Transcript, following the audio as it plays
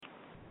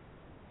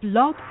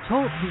Blog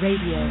Talk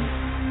Radio.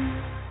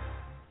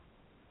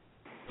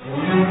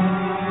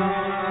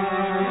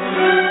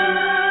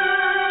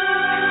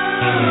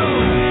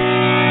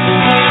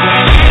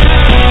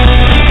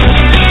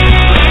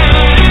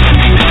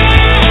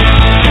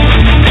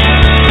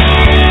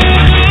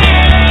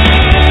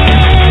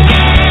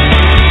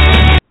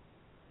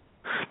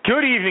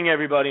 Good evening,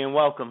 everybody, and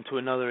welcome to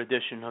another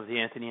edition of the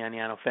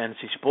Aniano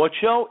Fantasy Sports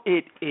Show.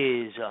 It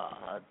is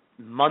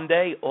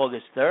Monday,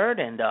 August 3rd,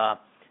 and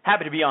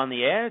happy to be on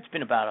the air. It's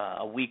been about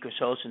a week or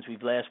so since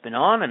we've last been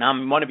on, and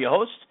I'm one of your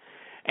hosts,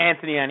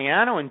 Anthony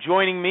Aniano, and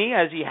joining me,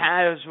 as he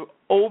has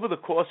over the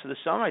course of the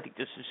summer, I think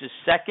this is his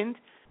second,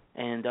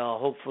 and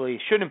hopefully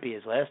it shouldn't be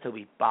his last. He'll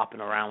be bopping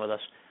around with us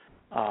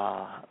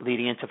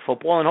leading into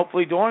football and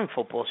hopefully during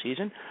football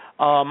season.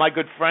 My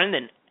good friend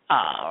and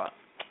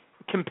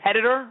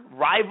competitor,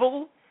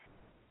 rival,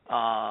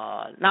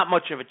 not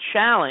much of a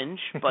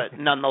challenge, but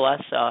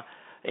nonetheless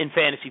in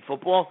fantasy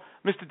football,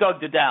 Mr. Doug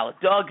Dodalla.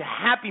 Doug,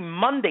 happy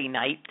Monday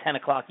night, 10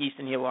 o'clock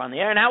Eastern, here we're on the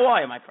air. And how are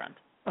you, my friend?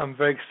 I'm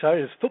very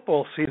excited. It's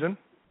football season,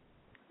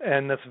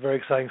 and that's very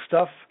exciting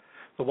stuff.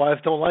 The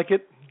wives don't like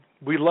it.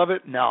 We love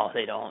it. No,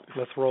 they don't.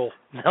 Let's roll.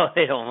 No,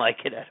 they don't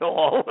like it at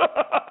all.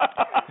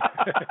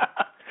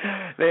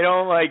 They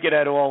don't like it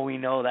at all. We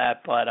know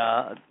that. But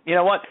you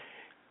know what?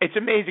 It's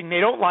amazing.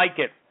 They don't like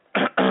it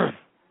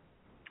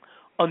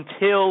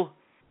until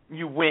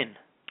you win.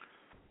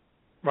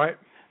 Right.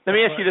 Let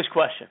me ask you this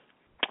question.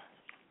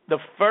 The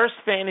first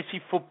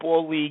fantasy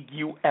football league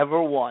you ever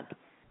won,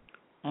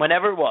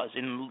 whenever it was,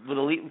 in the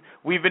league,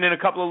 we've been in a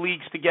couple of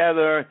leagues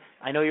together.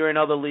 I know you're in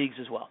other leagues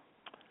as well.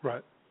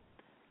 Right.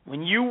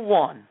 When you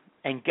won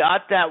and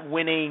got that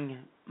winning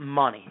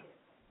money,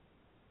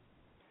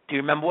 do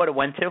you remember what it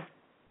went to?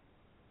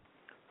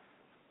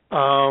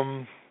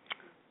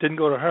 Didn't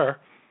go to her.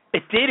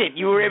 It didn't.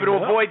 You were able to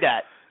avoid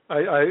that.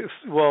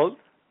 Well,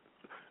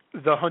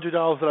 the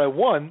 $100 that I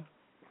won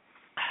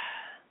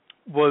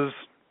was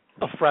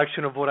a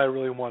fraction of what I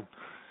really won.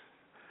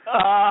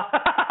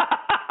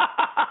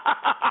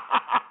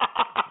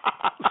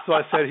 So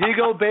I said, "Here you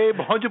go, babe,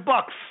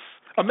 $100,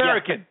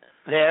 American."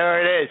 Yeah.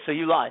 There it is. So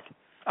you lied.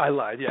 I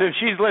lied. Yeah. So if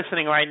she's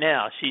listening right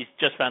now, she's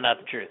just found out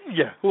the truth.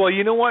 Yeah. Well,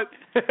 you know what?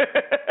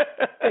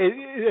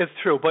 It's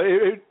true, but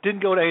it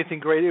didn't go to anything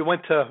great. It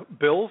went to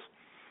bills.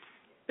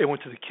 It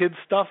went to the kids'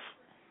 stuff.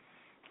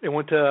 It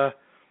went to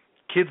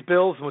kids'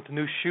 bills. It went to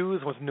new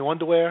shoes. It went to new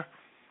underwear.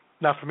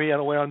 Not for me. I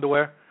don't wear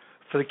underwear.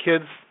 For the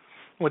kids.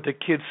 It went to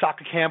kids'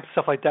 soccer camp,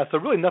 stuff like that. So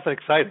really nothing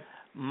exciting.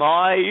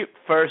 My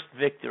first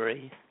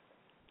victory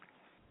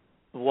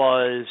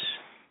was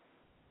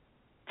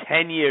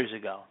 10 years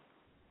ago.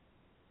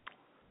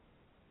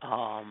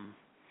 I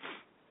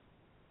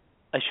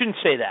shouldn't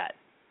say that,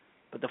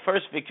 but the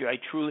first victory I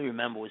truly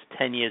remember was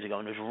 10 years ago,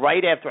 and it was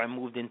right after I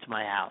moved into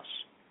my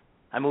house.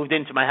 I moved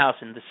into my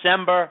house in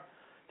December.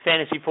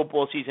 Fantasy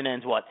football season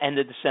ends, end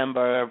of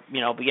December,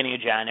 beginning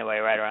of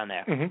January, right around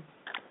there. Mm-hmm.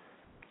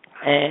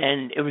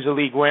 And it was a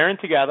league we're in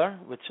together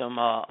with some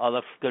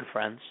other good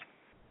friends.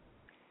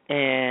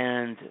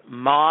 And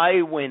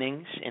my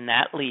winnings in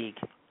that league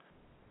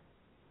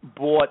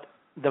bought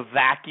the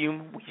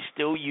vacuum we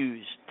still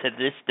use to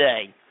this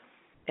day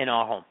in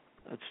our home.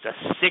 It's a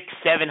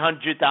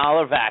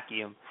 $600-700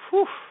 vacuum.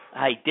 Whew.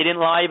 I didn't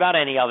lie about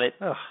any of it.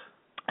 Ugh.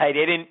 I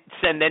didn't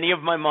send any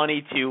of my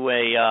money to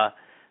a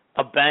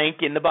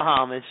bank in the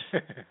Bahamas,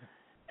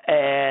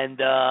 and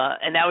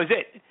that was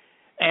it.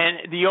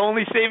 And the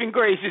only saving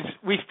grace is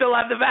we still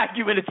have the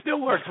vacuum and it still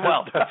works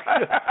well. That's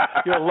good.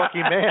 You're a lucky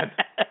man.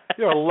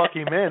 You're a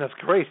lucky man. That's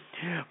great.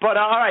 But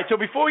all right, so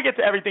before we get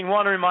to everything, I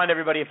want to remind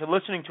everybody, if you're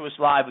listening to us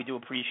live, we do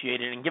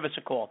appreciate it, and give us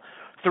a call,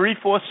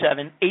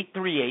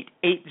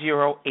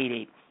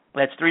 347-838-8088.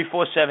 That's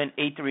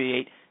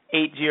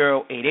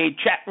 347-838-8088.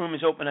 Chat room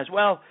is open as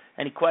well.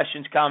 Any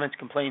questions, comments,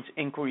 complaints,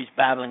 inquiries,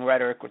 babbling,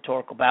 rhetoric,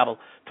 rhetorical babble,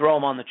 throw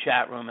them on the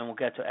chat room and we'll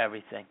get to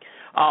everything.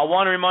 I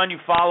want to remind you,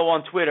 follow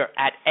on Twitter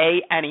at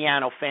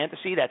Aniano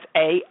Fantasy. That's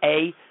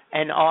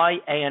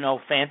AANIANO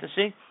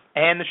Fantasy.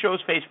 And the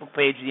show's Facebook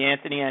page, the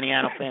Anthony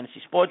Aniano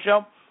Fantasy Sports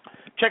Show.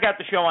 Check out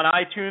the show on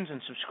iTunes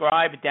and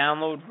subscribe,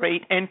 download,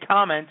 rate, and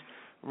comment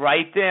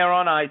right there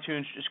on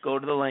iTunes. Just go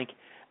to the link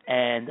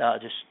and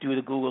just do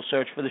the Google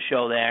search for the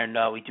show there, and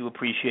we do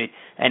appreciate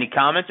any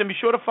comments. And be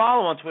sure to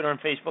follow on Twitter and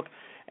Facebook,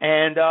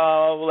 and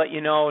we'll let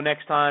you know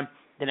next time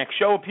the next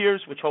show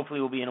appears, which hopefully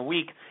will be in a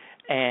week,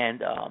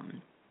 and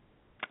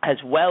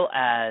as well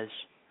as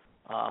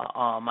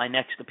my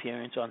next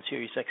appearance on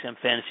SiriusXM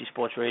Fantasy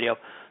Sports Radio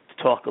to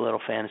talk a little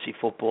fantasy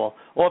football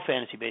or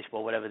fantasy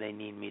baseball, whatever they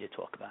need me to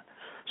talk about.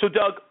 So,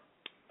 Doug,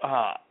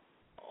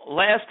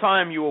 last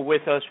time you were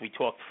with us, we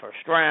talked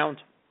first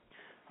round,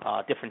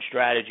 different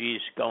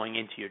strategies going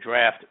into your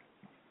draft.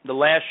 The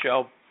last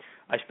show,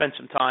 I spent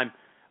some time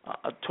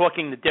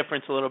talking the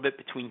difference a little bit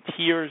between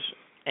tiers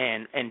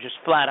and just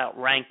flat-out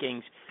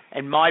rankings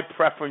and my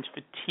preference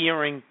for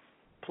tiering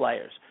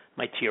players.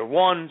 My tier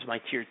 1s, my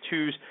tier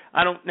 2s.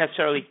 I don't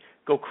necessarily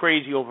go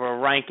crazy over a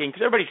ranking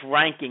because everybody's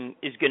ranking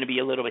is going to be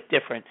a little bit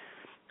different.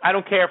 I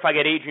don't care if I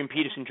get Adrian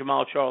Peterson,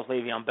 Jamal Charles,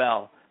 Le'Veon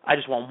Bell. I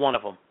just want one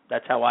of them.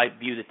 That's how I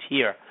view the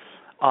tier.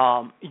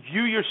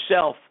 You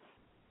yourself,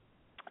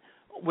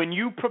 when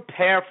you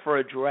prepare for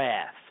a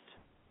draft,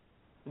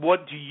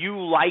 what do you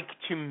like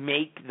to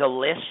make the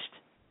list?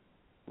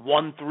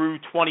 1 through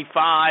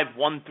 25,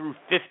 1 through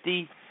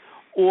 50?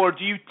 Or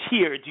do you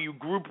tier? Do you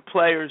group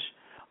players?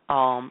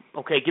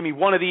 Okay, give me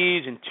one of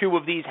these and two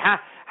of these.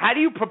 How do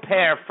you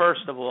prepare,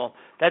 first of all?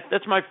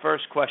 That's my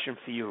first question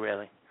for you,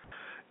 really.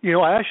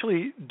 I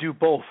actually do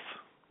both.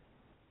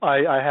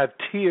 I have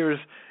tiers,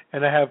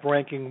 and I have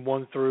ranking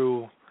 1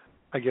 through,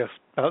 I guess,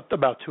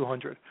 about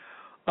 200.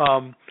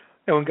 And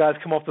when guys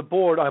come off the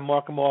board, I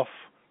mark them off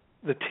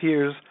the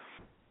tiers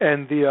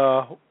and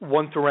the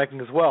 1 through ranking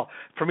as well.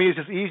 For me, it's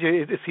just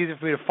easier. It's easier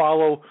for me to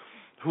follow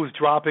who's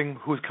dropping,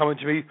 who's coming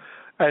to me,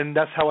 and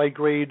that's how I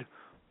grade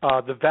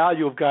the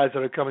value of guys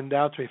that are coming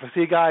down to me. If I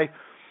see a guy,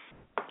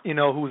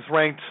 who's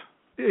ranked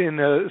in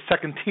the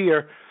second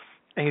tier,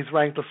 and he's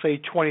ranked, let's say,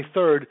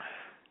 23rd,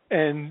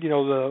 and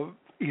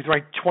he's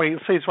ranked 20.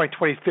 Let's say he's ranked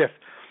 25th,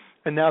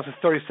 and now it's his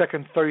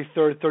 32nd,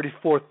 33rd,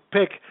 34th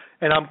pick,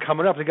 and I'm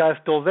coming up, the guy's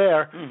still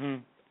there. Mm-hmm.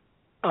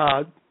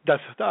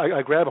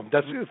 I grab him.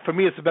 That's, for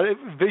me. It's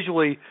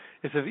visually,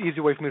 it's an easy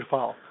way for me to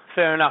follow.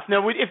 Fair enough.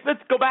 Now,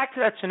 let's go back to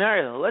that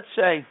scenario. Let's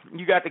say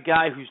you got the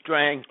guy who's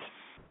ranked,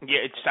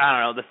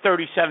 the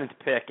 37th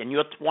pick, and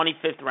your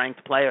 25th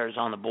ranked player is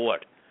on the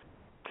board,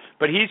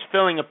 but he's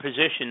filling a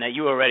position that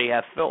you already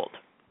have filled.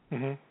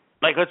 Mm-hmm.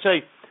 Like, let's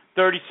say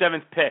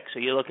 37th pick, so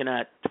you're looking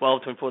at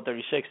 12, 24,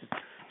 36,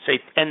 say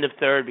end of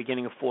third,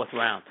 beginning of fourth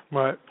round.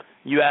 Right.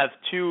 You have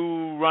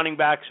 2 running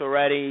backs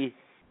already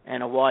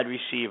and a wide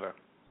receiver.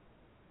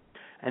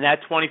 And that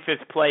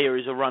 25th player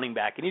is a running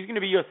back, and he's going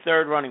to be your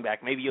third running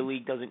back. Maybe your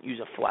league doesn't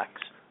use a flex.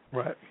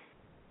 Right.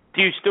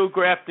 Do you still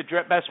draft the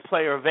best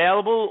player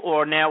available,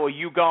 or now are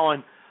you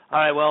going, all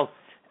right, well,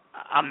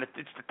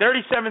 it's the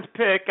 37th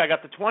pick. I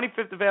got the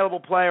 25th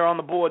available player on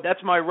the board.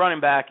 That's my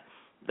running back.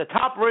 The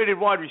top-rated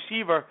wide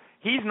receiver,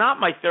 he's not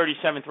my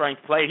 37th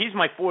ranked player. He's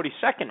my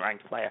 42nd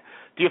ranked player.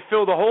 Do you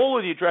fill the hole,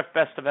 or do you draft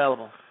best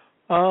available?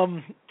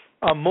 I'm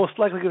most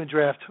likely going to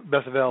draft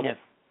best available.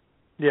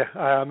 Yeah. Yeah.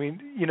 I mean,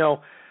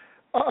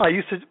 I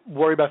used to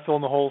worry about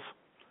filling the holes.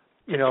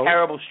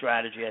 Terrible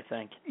strategy, I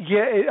think.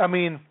 Yeah.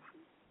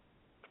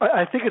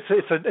 I think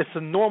it's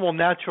a normal,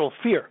 natural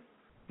fear.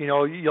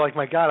 You're like,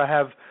 my God, I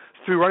have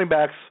 3 running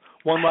backs,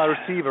 1 wide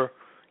receiver.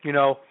 Do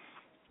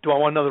I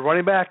want another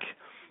running back?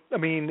 I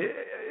mean,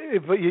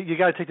 but you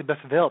got to take the best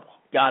available.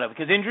 Got it,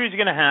 because injuries are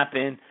going to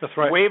happen. That's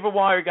right. Waiver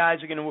wire guys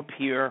are going to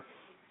appear.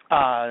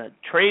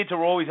 Trades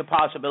are always a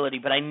possibility,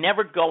 but I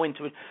never go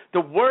into it.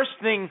 The worst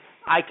thing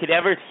I could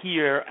ever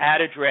hear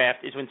at a draft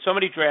is when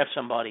somebody drafts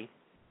somebody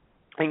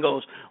and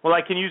goes, well,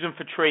 I can use them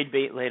for trade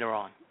bait later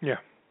on. Yeah.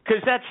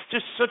 Because that's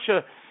just such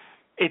a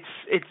it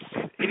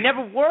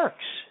never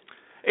works.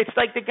 It's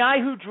like the guy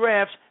who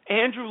drafts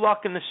Andrew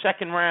Luck in the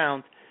second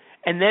round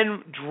and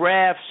then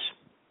drafts,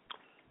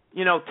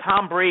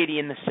 Tom Brady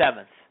in the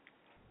 7th.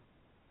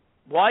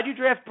 Why'd you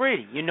draft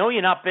Brady?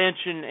 You're not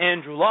benching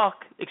Andrew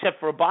Luck except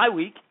for a bye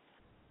week.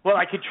 Well,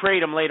 I could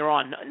trade him later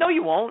on. No,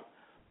 you won't,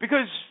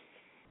 because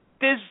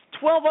there's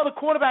 12 other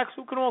quarterbacks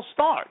who can all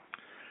start.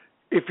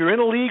 If you're in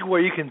a league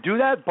where you can do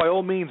that, by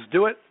all means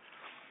do it.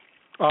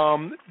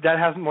 That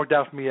hasn't worked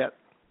out for me yet.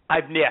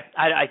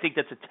 I think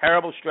that's a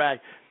terrible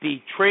strategy. The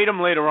trade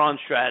them later on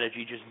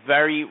strategy just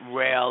very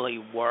rarely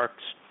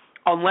works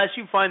unless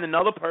you find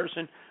another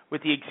person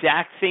with the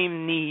exact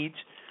same needs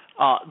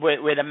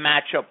where the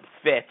matchup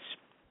fits.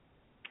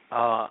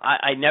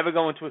 I never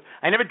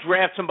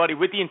draft somebody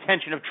with the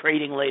intention of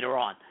trading later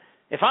on.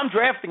 If I'm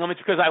drafting them, it's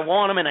because I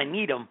want them and I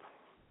need them,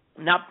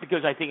 not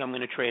because I think I'm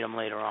going to trade them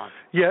later on.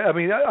 Yeah, I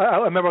mean, I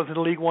remember I was in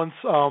the league once.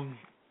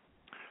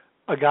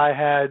 A guy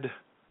had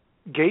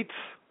Gates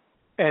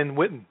and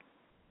Witten,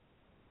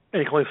 and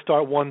he could only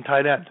start 1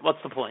 tight end. What's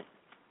the point?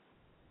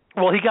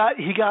 Well, he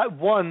got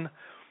one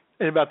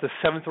in about the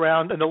 7th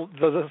round, and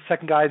the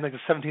second guy in like the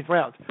 17th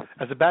round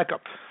as a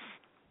backup.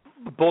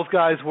 Both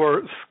guys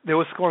were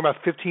scoring about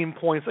 15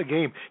 points a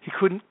game. He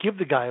couldn't give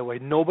the guy away.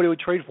 Nobody would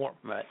trade for him.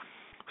 Right.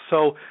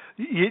 So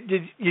you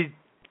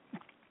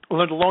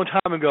learned a long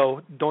time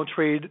ago, don't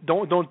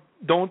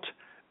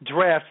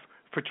draft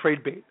for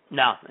trade bait.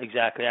 No,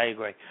 exactly. I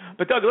agree.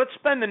 But, Doug, let's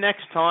spend the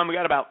next time. We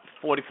got about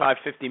 45,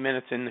 50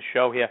 minutes in the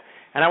show here.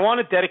 And I want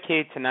to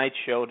dedicate tonight's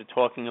show to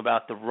talking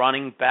about the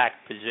running back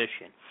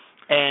position.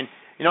 And,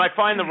 I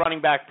find the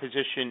running back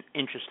position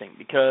interesting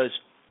because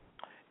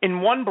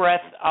in one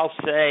breath I'll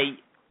say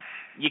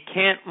you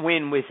can't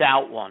win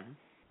without one,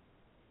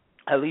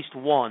 at least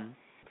one.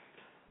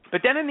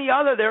 But then in the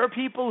other, there are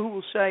people who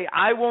will say,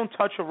 I won't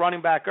touch a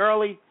running back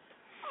early.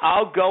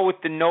 I'll go with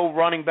the no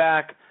running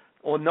back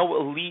or no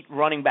elite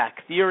running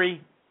back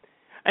theory.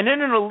 And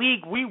then in a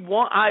league we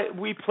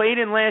played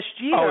in last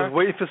year. I was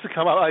waiting for this to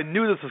come out. I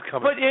knew this was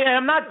coming. But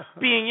I'm not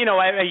being,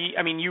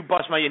 I mean, you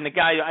bust my, and the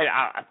guy,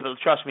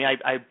 trust me,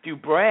 I do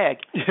brag.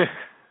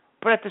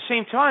 But at the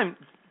same time,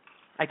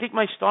 I think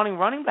my starting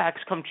running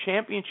backs come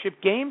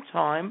championship game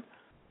time,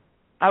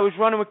 I was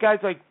running with guys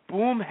like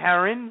Boom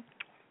Herron,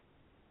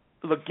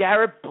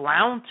 LeGarrette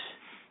Blount.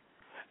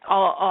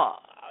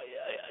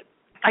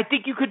 I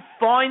think you could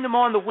find them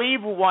on the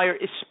waiver wire,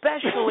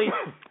 especially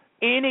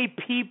in a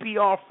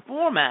PPR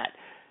format,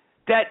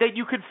 that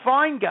you could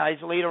find guys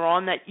later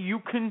on that you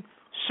can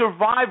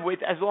survive with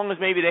as long as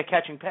maybe they're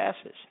catching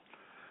passes.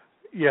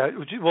 Yeah,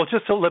 well,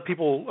 just to let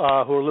people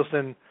who are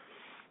listening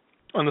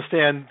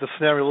understand the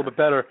scenario a little bit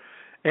better,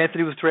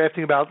 Anthony was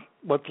drafting about,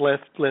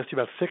 last year,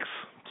 about 6?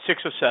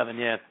 6 or 7,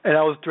 yeah. And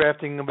I was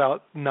drafting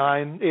about 8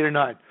 or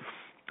 9.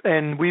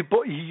 And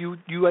you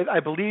I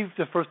believe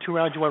the first 2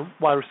 rounds you went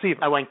wide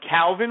receiver. I went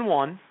Calvin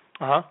 1.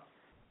 Uh-huh.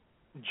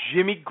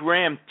 Jimmy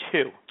Graham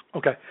 2.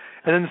 Okay.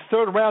 And then the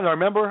third round, I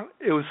remember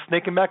it was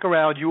snaking back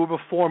around. You were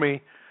before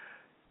me,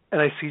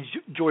 and I see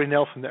Jordy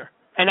Nelson there.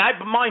 And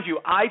mind you,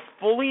 I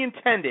fully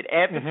intended,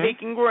 after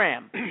taking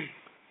Graham,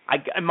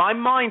 in my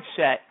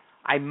mindset,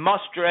 I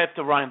must draft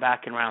a running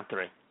back in round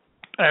 3.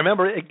 And I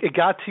remember it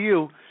got to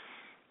you,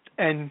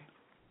 and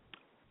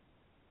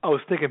I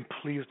was thinking,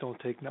 please don't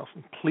take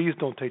Nelson. Please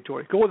don't take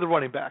Jordy. Go with the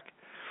running back.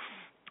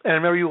 And I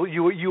remember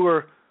you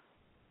were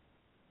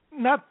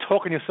not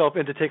talking yourself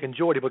into taking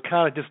Jordy, but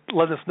kind of just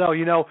letting us know,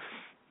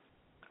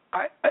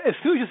 as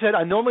soon as you said,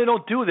 I normally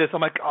don't do this,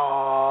 I'm like,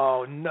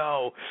 oh,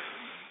 no.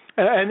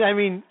 And I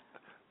mean,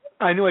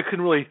 I knew I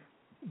couldn't really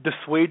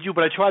dissuade you,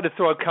 but I tried to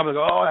throw a comment,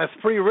 oh, that's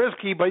pretty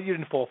risky, but you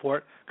didn't fall for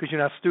it because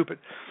you're not stupid.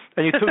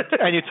 And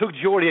you took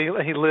Jordy,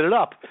 and he lit it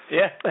up.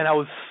 Yeah. And I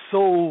was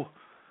so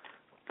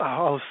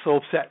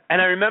upset.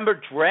 And I remember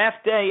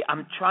draft day,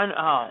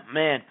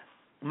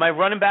 my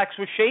running backs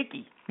were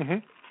shaky. Mm-hmm.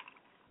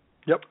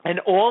 Yep. And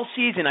all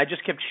season, I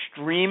just kept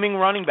streaming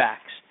running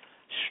backs.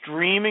 It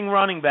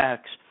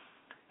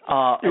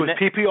was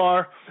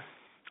PPR,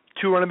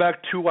 2 running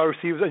back, 2 wide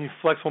receivers, and you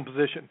flex one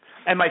position.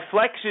 And my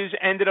flexes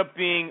ended up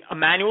being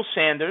Emmanuel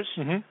Sanders,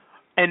 and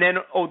then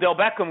Odell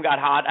Beckham got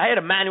hot. I had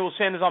Emmanuel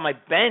Sanders on my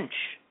bench.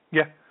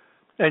 Yeah.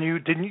 And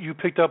you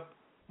picked up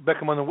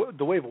Beckham on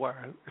the waiver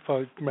wire, if I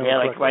remember correctly. Yeah,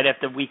 like right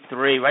after week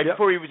 3,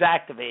 before he was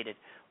activated.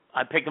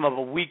 I picked him up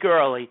a week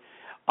early.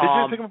 Did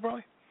you pick him up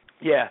early?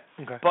 Yeah.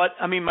 Okay. But,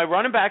 I mean, my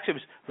running backs, it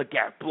was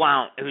LeGarrette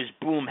Blount, it was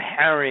Boom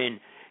Herron,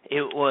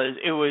 it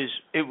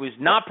was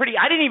not pretty.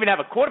 I didn't even have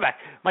a quarterback.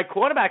 My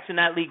quarterbacks in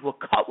that league were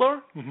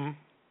Cutler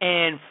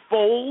and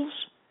Foles.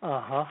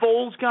 Uh-huh.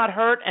 Foles got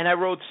hurt, and I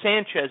rode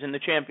Sanchez in the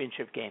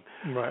championship game.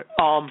 Right.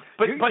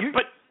 But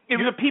it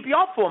was a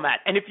PPR format,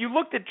 and if you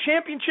looked at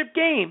championship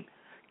game,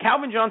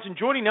 Calvin Johnson,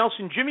 Jordy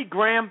Nelson, Jimmy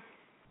Graham,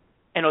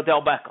 and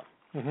Odell Beckham.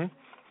 Mm-hmm.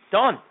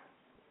 Done.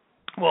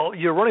 Well,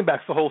 your running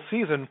backs the whole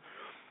season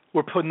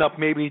were putting up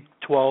maybe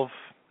 12,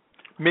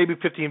 maybe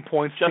 15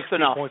 points, just 16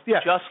 enough. points. Yeah,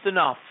 just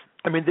enough.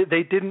 I mean,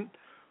 they didn't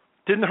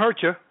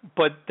hurt you,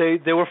 but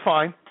they were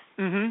fine.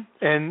 Mm-hmm.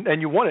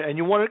 And you won it, and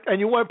you won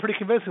it pretty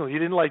convincingly. You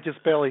didn't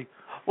just barely.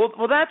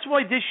 Well, that's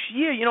why this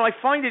year, I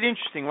find it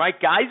interesting, right?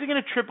 Guys are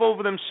going to trip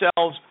over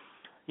themselves.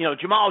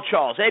 Jamal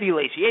Charles, Eddie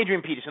Lacy,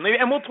 Adrian Peterson,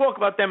 and we'll talk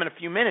about them in a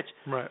few minutes.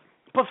 Right.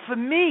 But for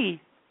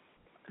me,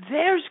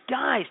 there's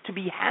guys to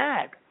be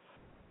had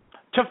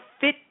to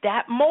fit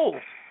that mold.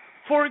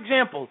 For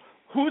example,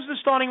 who's the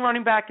starting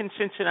running back in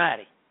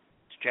Cincinnati?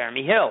 It's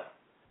Jeremy Hill.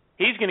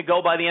 He's going to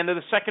go by the end of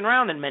the second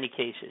round in many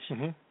cases.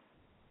 Mm-hmm.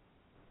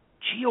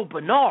 Gio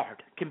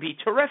Bernard can be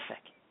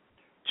terrific.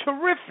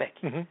 Terrific.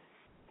 Mm-hmm.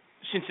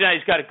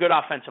 Cincinnati's got a good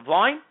offensive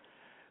line.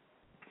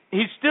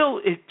 He's still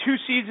 2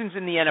 seasons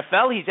in the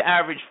NFL. He's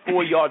averaged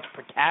 4 yards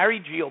per carry,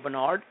 Gio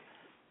Bernard,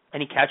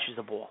 and he catches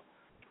the ball.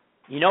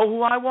 You know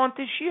who I want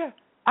this year?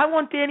 I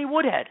want Danny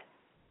Woodhead.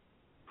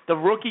 The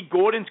rookie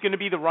Gordon's going to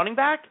be the running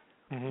back.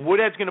 Mm-hmm.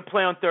 Woodhead's going to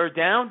play on third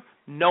down.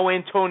 No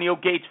Antonio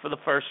Gates for the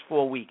first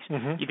 4 weeks.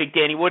 Mm-hmm. You think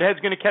Danny Woodhead's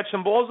going to catch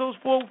some balls those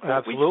 4 weeks?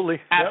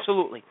 Absolutely.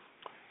 Absolutely. Yep.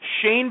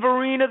 Shane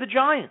Vereen of the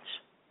Giants.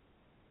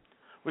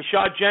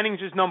 Rashad Jennings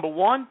is number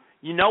 1.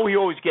 He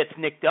always gets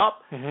nicked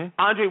up. Mm-hmm.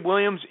 Andre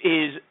Williams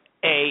is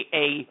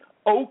a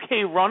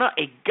okay runner,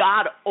 a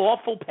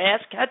god-awful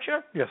pass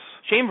catcher. Yes.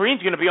 Shane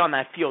Vereen's going to be on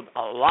that field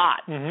a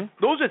lot. Mm-hmm.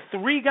 Those are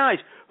 3 guys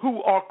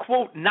who are,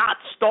 quote, not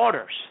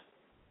starters.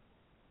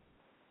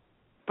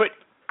 But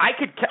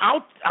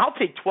I'll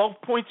take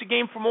 12 points a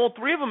game from all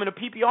 3 of them in a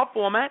PPR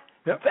format.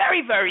 Yep.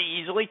 Very, very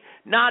easily.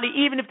 Not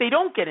even if they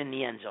don't get in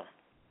the end zone.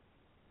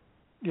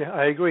 Yeah,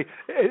 I agree.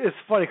 It's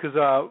funny because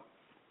I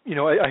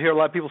hear a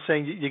lot of people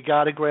saying you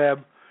got to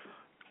grab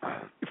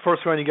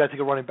first round. You got to take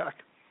a running back.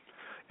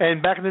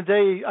 And back in the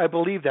day, I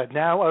believed that.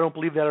 Now I don't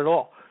believe that at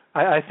all.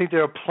 I think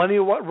there are plenty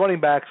of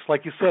running backs,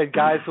 like you said,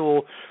 guys who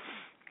will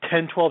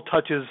 10, 12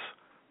 touches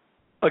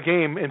a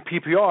game in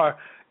PPR.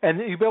 And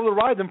you'll be able to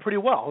ride them pretty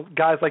well.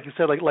 Guys, like you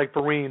said, like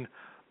Vereen,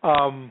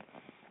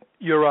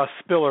 your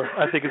Spiller,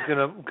 I think is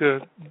going to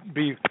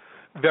be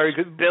very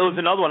good. Spiller's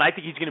another one. I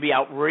think he's going to be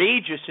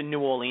outrageous in New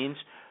Orleans.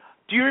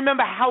 Do you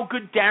remember how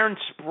good Darren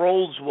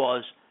Sproles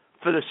was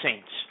for the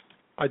Saints?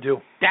 I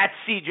do. That's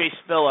C.J.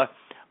 Spiller,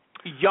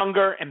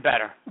 younger and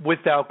better.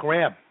 Without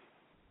Graham.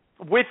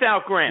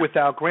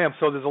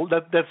 So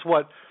that's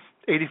what,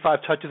 85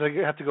 touches.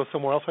 I have to go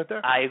somewhere else right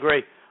there? I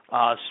agree.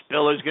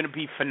 Spiller's going to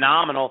be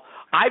phenomenal.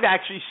 I've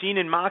actually seen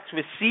in mocks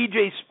with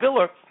C.J.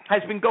 Spiller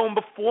has been going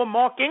before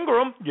Mark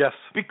Ingram. Yes.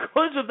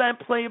 Because of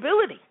that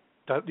playability.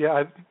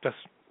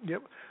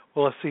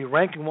 Well, let's see.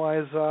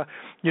 Ranking-wise,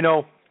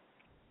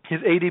 his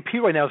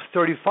ADP right now is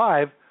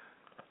 35,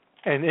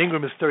 and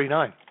Ingram is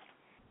 39.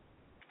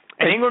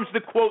 And Ingram's the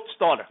quote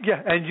starter.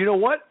 Yeah, and you know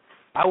what?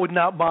 I would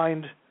not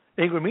mind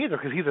Ingram either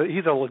because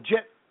he's a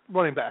legit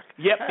running back.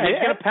 Yep, he's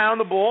going to pound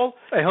the ball.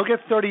 And he'll get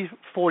 30,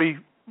 40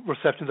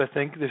 receptions, I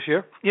think, this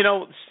year.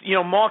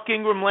 Mark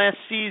Ingram last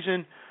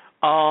season,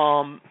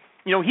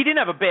 he didn't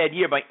have a bad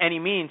year by any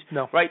means.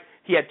 No. Right?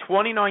 He had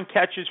 29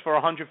 catches for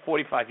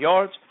 145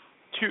 yards,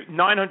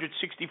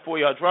 964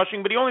 yards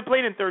rushing, but he only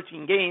played in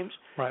 13 games.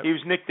 Right. He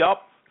was nicked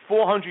up,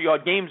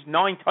 400-yard games,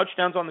 9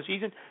 touchdowns on the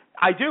season.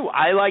 I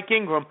like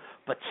Ingram,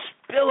 but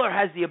Spiller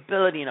has the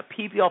ability in a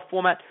PPR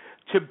format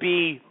to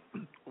be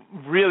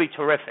really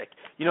terrific.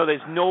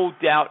 There's no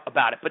doubt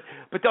about it.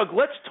 But Doug,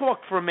 let's talk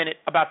for a minute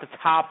about the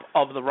top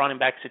of the running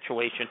back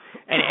situation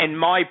and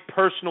my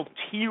personal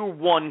tier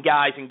 1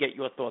 guys and get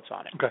your thoughts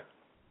on it. Okay.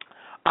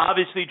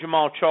 Obviously,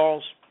 Jamal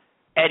Charles,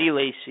 Eddie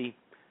Lacy,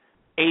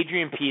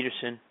 Adrian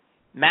Peterson,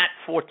 Matt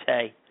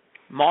Forte,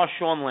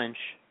 Marshawn Lynch,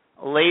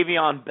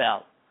 Le'Veon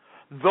Bell.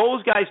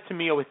 Those guys, to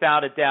me, are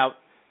without a doubt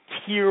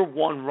tier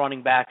 1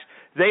 running backs.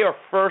 They are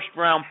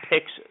first-round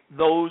picks,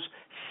 those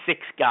 6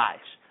 guys.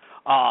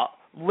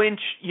 Lynch,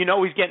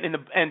 he's getting in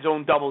the end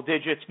zone double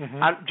digits.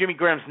 Mm-hmm. Jimmy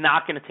Graham's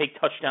not going to take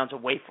touchdowns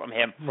away from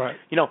him. Right.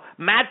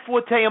 Matt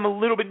Forte, I'm a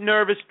little bit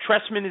nervous.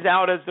 Tressman is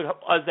out as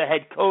the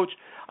head coach.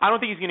 I don't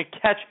think he's going to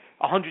catch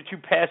 102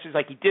 passes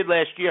like he did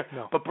last year.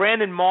 No. But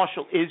Brandon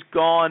Marshall is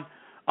gone.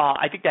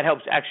 I think that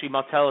helps actually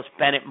Martellus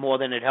Bennett more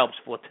than it helps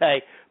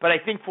Forte. But I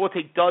think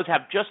Forte does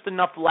have just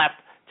enough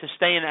left to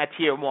stay in that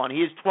tier 1. He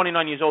is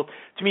 29 years old.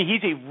 To me,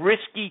 he's a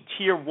risky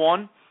tier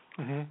 1.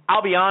 Mm-hmm.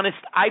 I'll be honest,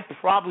 I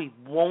probably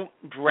won't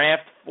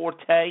draft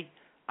Forte.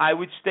 I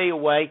would stay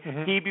away.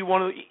 Mm-hmm. He'd be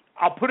one of the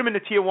 – I'll put him in the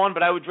tier 1,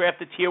 but I would draft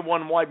the tier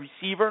 1 wide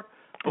receiver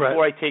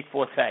before I take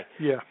Forte.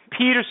 Yeah.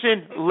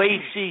 Peterson,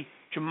 Lacy,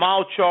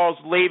 Jamal Charles,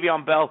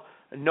 Le'Veon Bell,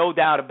 no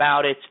doubt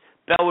about it.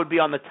 Bell would be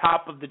on the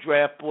top of the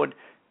draft board.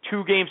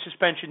 2-game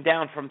suspension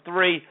down from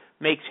 3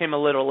 makes him a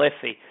little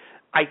iffy.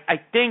 I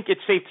think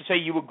it's safe to say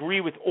you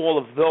agree with all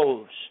of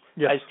those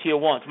as tier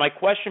 1s. My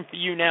question for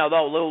you now,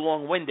 though, a little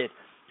long-winded,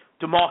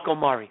 DeMarco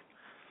Murray.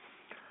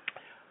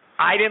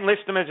 I didn't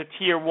list him as a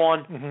tier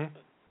 1. Mm-hmm.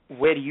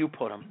 Where do you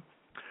put him?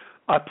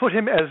 I put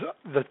him as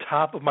the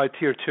top of my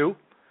tier 2.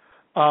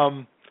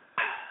 I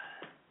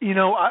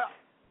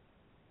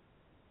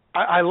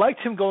liked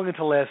him going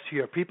into last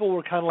year. People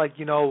were kind of like,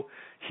 he's a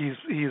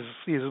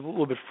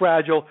little bit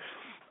fragile.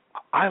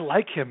 I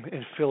like him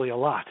in Philly a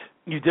lot.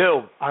 You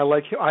do? I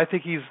like him. I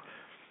think if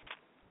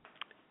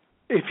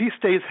he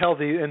stays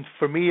healthy, and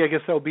for me, I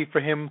guess that would be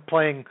for him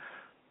playing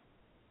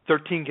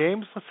 13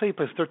 games. Let's say he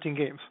plays 13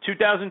 games.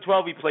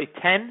 2012, he played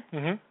 10.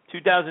 Mm-hmm.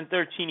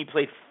 2013, he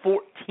played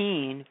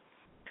 14.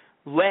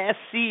 Last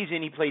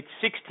season, he played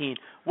 16.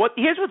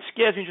 Here's what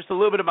scares me just a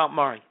little bit about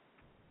Murray.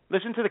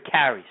 Listen to the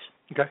carries.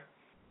 Okay.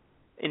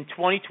 In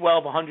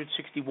 2012,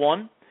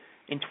 161.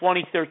 In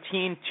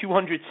 2013,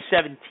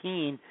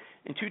 217.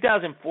 In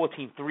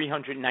 2014,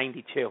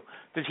 392.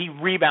 Does he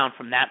rebound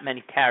from that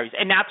many carries?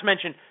 And not to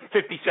mention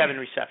 57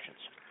 receptions.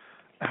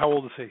 How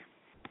old is he?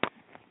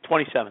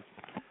 27.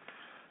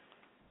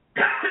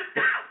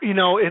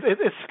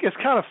 It's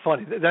kind of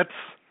funny. That's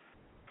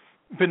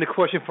been the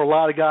question for a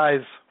lot of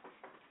guys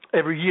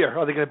every year.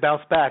 Are they going to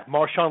bounce back?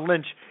 Marshawn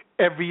Lynch,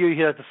 every year he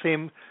had the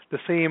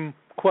same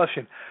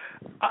question.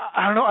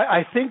 I don't know.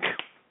 I think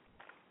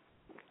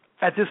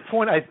at this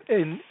point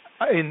in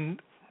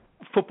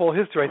football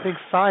history, I think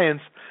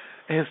science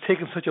has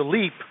taken such a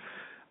leap.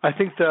 I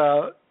think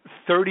the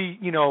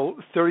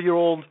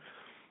 30-year-old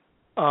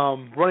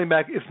running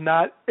back is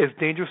not as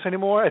dangerous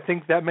anymore. I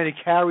think that many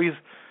carries.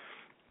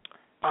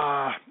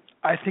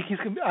 I think he's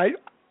going to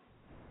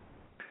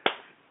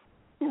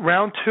be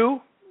round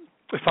 2.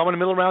 If I'm in the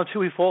middle of round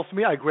 2, he falls to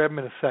me, I grab him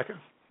in a second.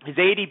 His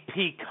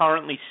ADP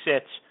currently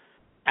sits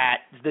at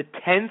the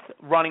 10th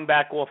running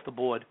back off the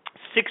board,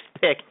 6th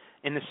pick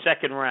in the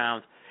second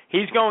round.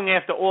 He's going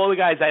after all the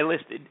guys I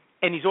listed,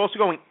 and he's also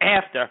going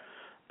after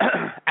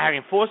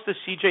Arian Foster,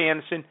 C.J.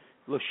 Anderson,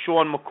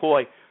 LaShawn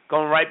McCoy,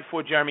 going right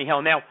before Jeremy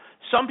Hill. Now,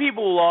 some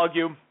people will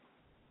argue,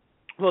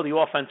 well, the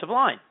offensive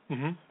line.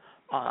 Mm-hmm.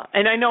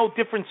 And I know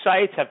different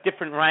sites have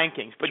different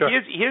rankings, but sure.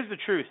 here's the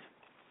truth.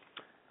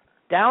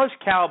 Dallas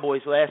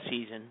Cowboys last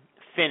season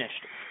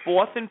finished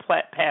 4th in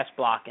pass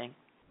blocking,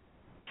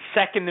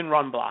 2nd in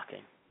run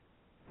blocking.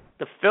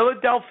 The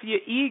Philadelphia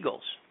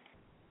Eagles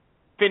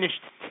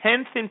finished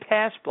 10th in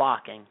pass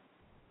blocking,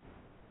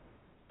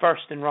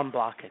 1st in run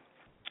blocking.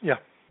 Yeah.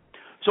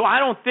 So I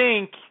don't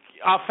think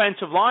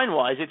offensive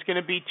line-wise it's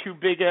going to be too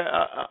big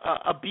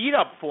a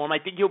beat-up for him. I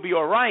think he'll be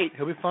all right.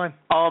 He'll be fine.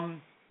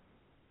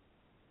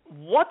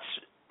 What's,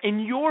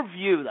 in your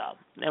view, though,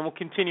 and we'll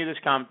continue this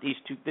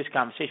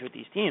conversation with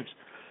these teams,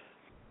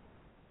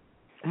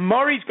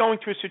 Murray's going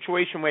to a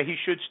situation where he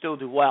should still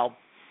do well.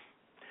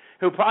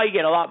 He'll probably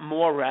get a lot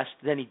more rest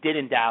than he did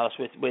in Dallas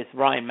with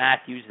Ryan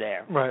Matthews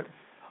there. Right.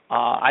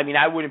 I mean,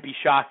 I wouldn't be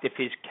shocked if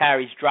his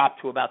carries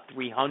dropped to about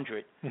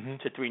 300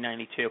 to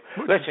 392.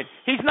 Listen,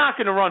 he's not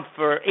going to run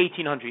for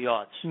 1,800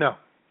 yards. No.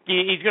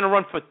 He's going to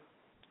run for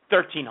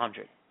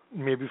 1,300.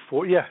 Maybe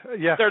 4. Yeah.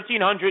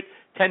 1,300,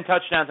 10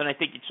 touchdowns, and I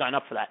think you'd sign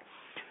up for that.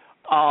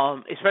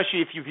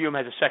 Especially if you view him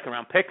as a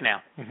second-round pick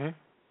now.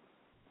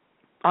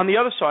 On the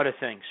other side of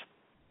things,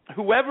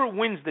 whoever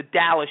wins the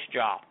Dallas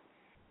job,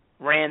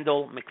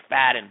 Randall,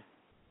 McFadden,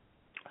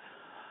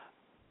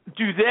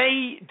 do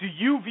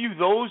you view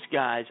those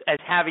guys as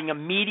having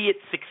immediate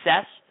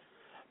success?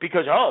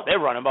 Because, they're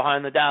running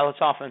behind the Dallas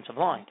offensive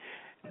line.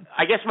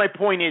 I guess my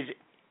point is,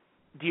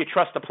 do you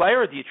trust the player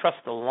or do you trust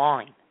the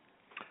line?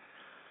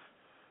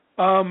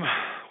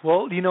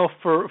 Well,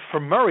 for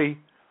Murray,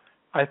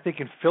 I think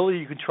in Philly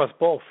you can trust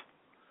both.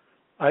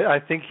 I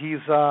think he's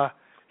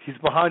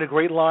behind a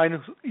great line.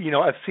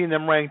 I've seen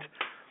them ranked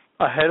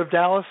ahead of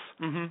Dallas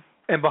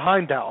and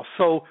behind Dallas.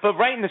 But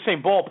right in the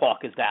same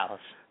ballpark as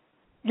Dallas.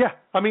 Yeah,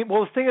 I mean,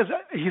 well, the thing is,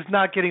 he's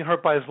not getting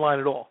hurt by his line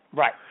at all.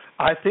 Right.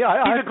 He's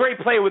a great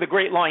player with a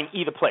great line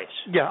either place.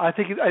 Yeah, I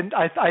think he's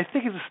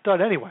a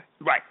stud anyway.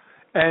 Right.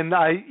 And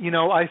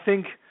I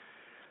think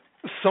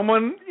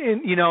someone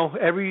in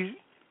every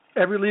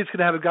league's going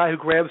to have a guy who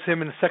grabs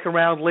him in the second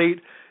round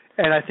late,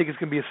 and I think it's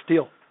going to be a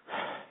steal.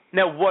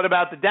 Now, what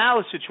about the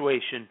Dallas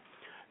situation?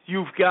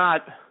 You've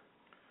got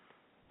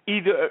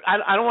either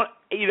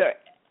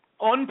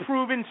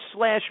unproven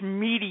 /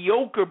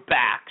 mediocre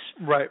backs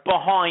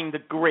behind the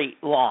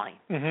great line.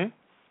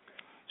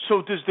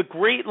 So does the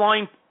great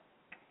line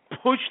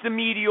push the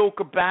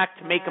mediocre back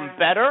to make him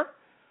better,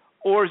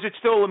 or is it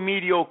still a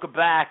mediocre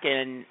back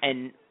and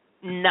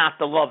not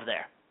the love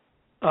there?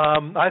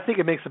 I think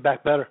it makes the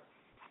back better.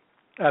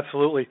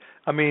 Absolutely.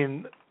 I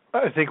mean,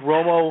 I think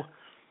Romo.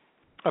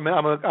 I mean,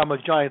 I'm a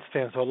Giants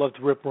fan, so I love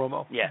to rip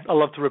Romo. Yeah. I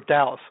love to rip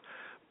Dallas,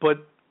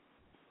 but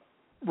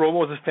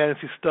Romo is a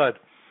fantasy stud.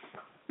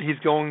 He's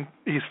throwing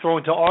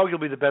to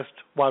arguably the best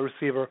wide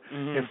receiver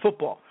in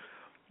football.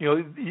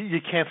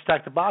 You can't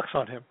stack the box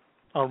on him,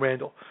 on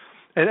Randall,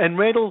 and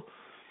Randall.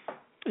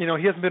 He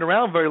hasn't been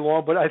around very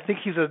long, but I think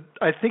he's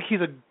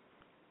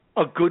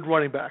a good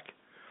running back.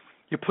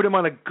 You put him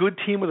on a good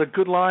team with a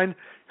good line,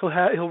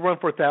 he'll run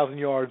for 1,000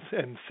 yards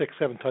and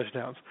 6-7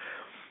 touchdowns.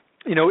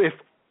 If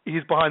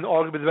he's behind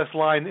arguably the best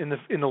line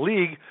in the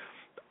league,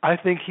 I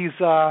think he's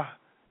not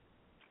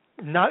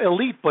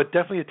elite, but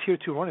definitely a tier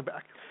 2 running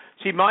back.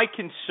 See, my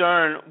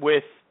concern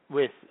with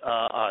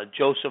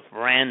Joseph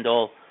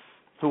Randall,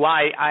 who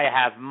I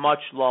have much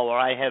lower,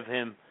 I have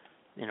him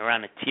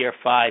around a tier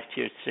 5,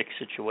 tier 6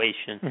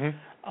 situation.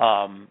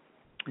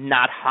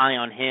 Not high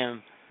on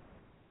him,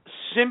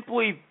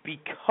 simply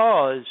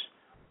because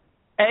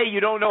you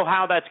don't know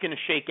how that's going to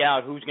shake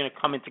out, who's going to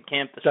come into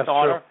camp the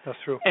starter. True. That's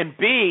true. And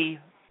B,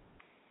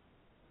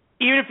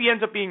 even if he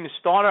ends up being the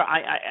starter,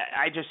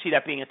 I just see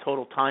that being a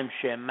total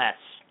timeshare mess.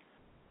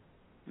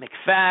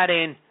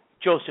 McFadden,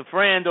 Joseph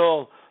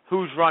Randall,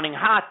 who's running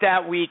hot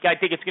that week. I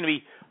think it's going to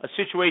be a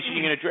situation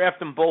you're going to draft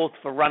them both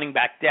for running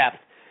back depth.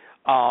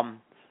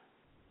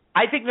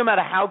 I think no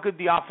matter how good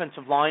the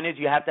offensive line is,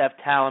 you have to have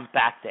talent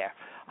back there.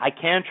 I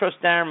can't trust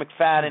Darren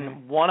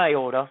McFadden one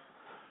iota.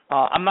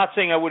 I'm not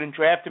saying I wouldn't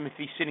draft him if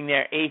he's sitting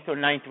there 8th or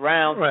 9th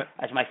round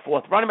as my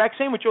 4th running back.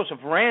 Same with Joseph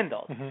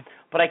Randall.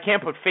 But I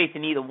can't put faith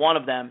in either one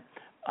of them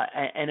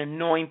and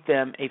anoint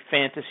them a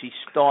fantasy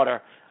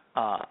starter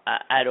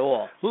at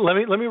all. Let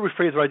me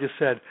rephrase what I just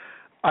said.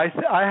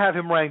 I have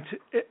him ranked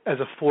as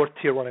a 4th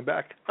tier running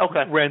back.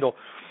 Okay. Randall.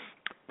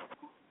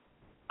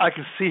 I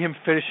can see him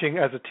finishing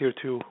as a tier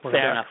 2 running back.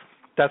 Fair enough.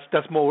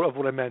 That's more of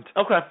what I meant.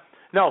 Okay.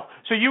 No,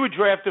 so you would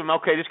draft him,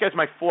 okay, this guy's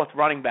my 4th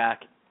running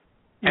back,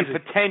 and Easy.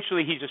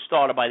 Potentially he's a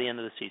starter by the end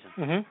of the season.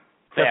 Fair.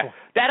 Definitely.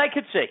 That I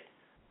could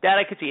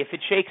see. If it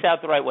shakes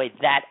out the right way,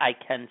 that I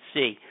can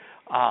see.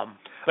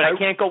 But I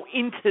can't go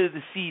into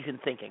the season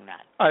thinking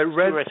that. Too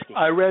risky.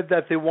 I read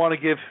that they want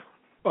to give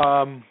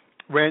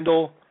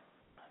Randall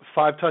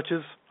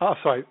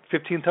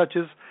 15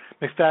 touches,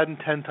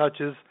 McFadden 10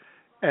 touches,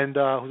 and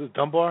was it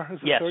Dunbar? Is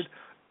it third?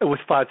 It was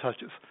 5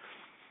 touches.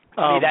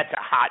 That's a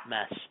hot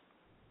mess.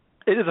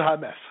 It is a hot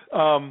mess.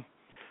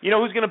 You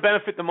know who's going to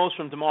benefit the most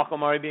from DeMarco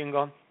Murray being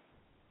gone?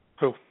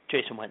 Who?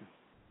 Jason Witten.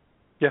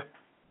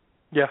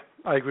 Yeah,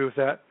 I agree with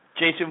that.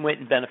 Jason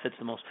Witten benefits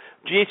the most.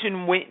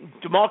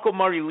 DeMarco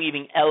Murray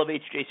leaving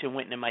elevates Jason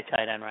Witten in my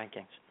tight end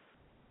rankings.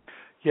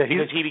 Yeah,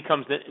 because he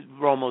becomes the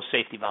Romo's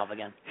safety valve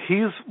again.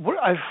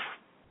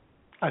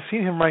 I've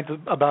seen him ranked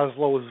about as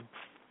low as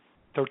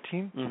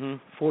 13,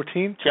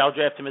 14. See, I'll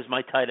draft him as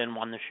my tight end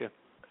 1 this year.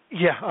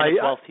 Yeah,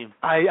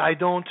 I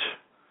don't.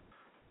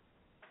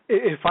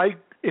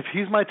 If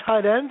he's my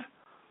tight end,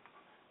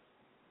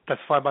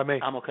 that's fine by me.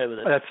 I'm okay with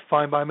it. That's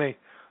fine by me.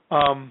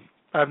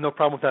 I have no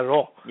problem with that at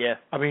all. Yeah.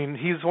 I mean,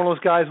 he's one of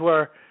those guys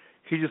where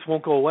he just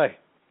won't go away.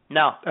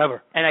 No.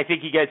 Ever. And I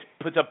think he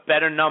puts up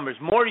better numbers,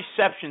 more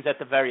receptions at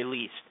the very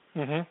least,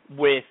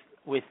 with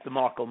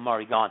DeMarco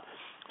Murray gone.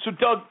 So,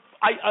 Doug,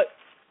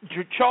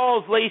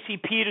 Charles, Lacey,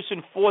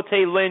 Peterson,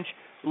 Forte, Lynch,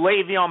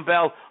 Le'Veon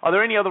Bell, are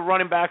there any other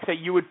running backs that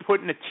you would put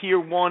in a tier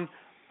 1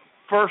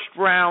 first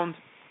round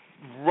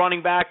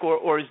running back,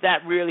 or is that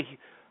really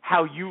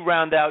how you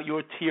round out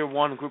your tier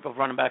 1 group of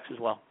running backs as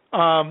well?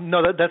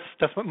 No,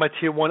 that's my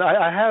tier 1.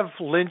 I have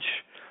Lynch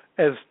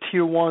as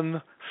tier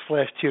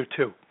 1/tier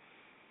 2.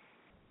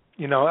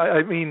 You know,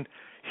 I mean,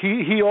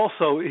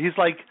 he's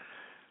like,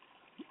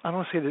 I don't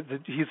want to say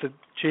that he's a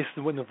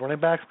Jason Witten of running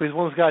backs, but he's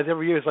one of those guys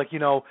every year is like, you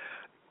know,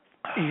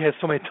 he has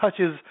so many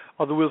touches,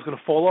 are the wheels going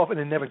to fall off, and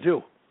they never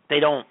do. They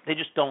don't. They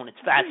just don't. It's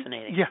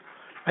fascinating. Yeah,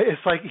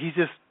 it's like he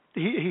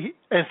and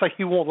it's like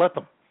he won't let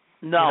them.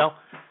 No.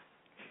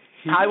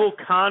 You know? I will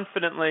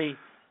confidently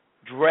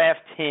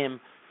draft him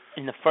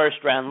in the first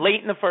round,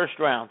 late in the first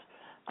round.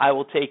 I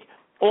will take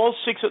all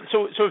 6.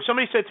 So if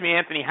somebody said to me,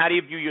 Anthony, how do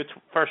you view your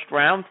first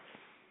round?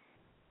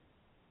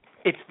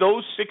 It's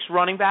those 6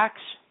 running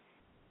backs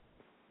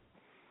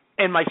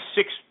and my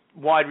 6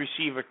 wide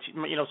receiver,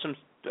 some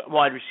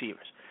wide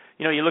receivers.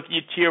 You know, you look at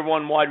your tier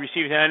 1 wide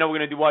receivers, and I know we're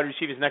going to do wide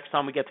receivers next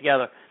time we get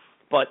together,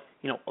 but,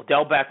 you know,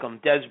 Odell Beckham,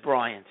 Dez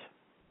Bryant,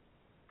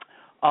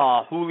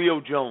 Julio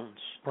Jones,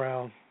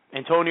 Brown,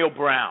 Antonio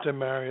Brown,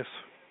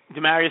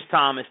 Demaryius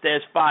Thomas.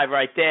 There's 5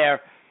 right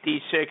there.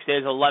 D6,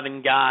 there's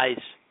 11 guys,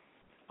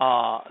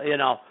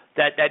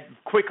 that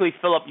quickly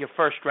fill up your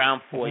first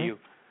round for you.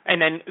 And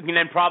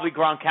then probably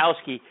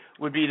Gronkowski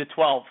would be the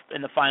 12th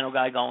and the final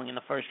guy going in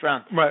the first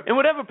round. Right. In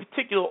whatever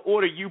particular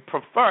order you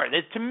prefer.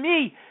 To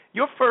me,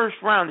 your first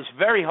round is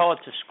very hard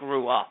to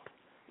screw up.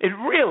 It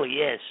really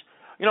is.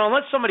 You know,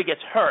 unless somebody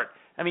gets hurt.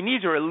 I mean,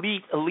 these are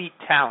elite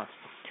talents.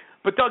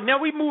 But, Doug, now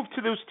we move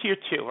to those tier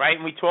 2, right?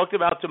 And we talked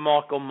about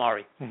DeMarco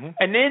Murray.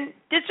 And then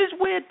this is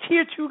where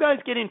tier 2 guys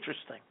get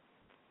interesting.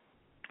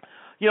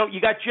 You know,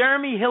 you got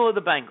Jeremy Hill of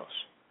the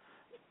Bengals.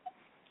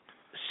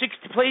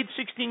 Played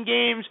 16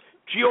 games.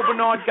 Gio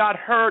Bernard got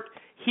hurt.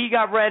 He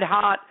got red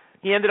hot.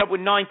 He ended up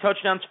with 9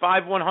 touchdowns,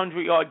 5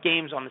 100-yard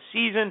games on the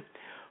season.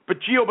 But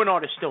Gio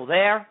Bernard is still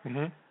there.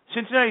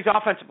 Cincinnati's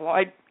offensive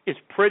line is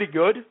pretty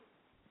good.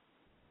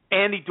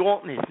 Andy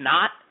Dalton is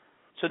not.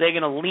 So they're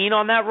going to lean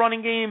on that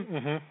running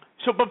game.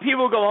 But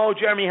people go, oh,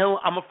 Jeremy Hill,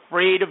 I'm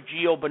afraid of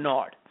Gio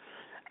Bernard.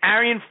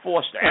 Arian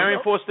Foster.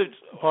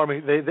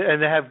 Pardon me.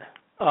 They have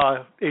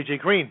A.J.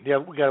 Green. Yeah,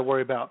 we got to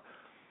worry about.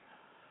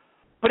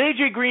 But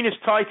A.J. Green is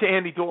tied to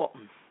Andy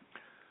Dalton.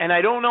 And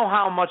I don't know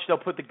how much they'll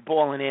put the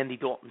ball in Andy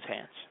Dalton's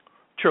hands.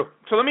 True.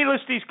 So let me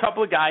list these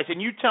couple of guys,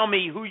 and you tell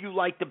me who you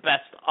like the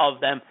best of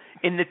them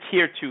in the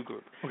tier 2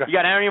 group. Okay. You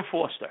got Arian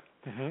Foster.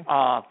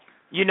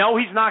 You know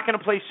he's not going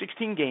to play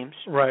 16 games.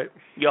 Right.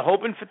 You're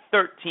hoping for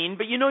 13,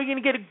 but you know you're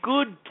going to get a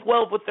good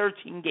 12 or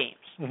 13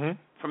 games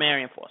from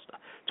Arian Foster.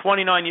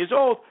 29 years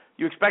old.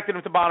 You expected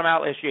him to bottom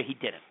out last year. He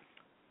didn't.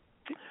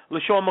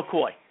 LaShawn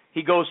McCoy.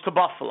 He goes to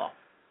Buffalo.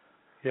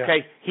 Yeah.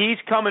 Okay. He's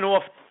coming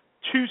off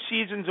 2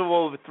 seasons of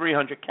over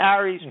 300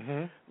 carries.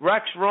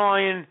 Rex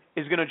Ryan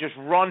is going to just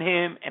run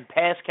him and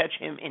pass catch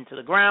him into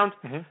the ground.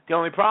 The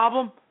only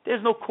problem,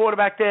 there's no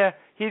quarterback there.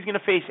 He's going to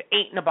face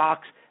 8 in the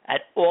box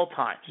at all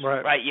times.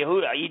 Right?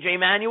 Yehuda, E.J.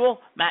 Manuel,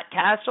 Matt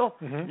Castle,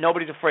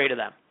 nobody's afraid of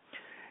them.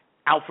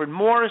 Alfred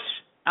Morris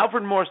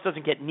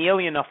doesn't get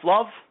nearly enough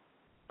love.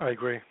 I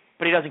agree.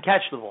 But he doesn't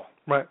catch the ball.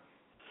 Right.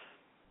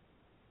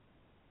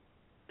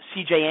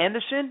 C.J.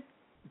 Anderson,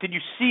 did you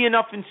see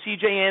enough in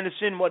C.J.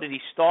 Anderson? What did he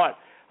start?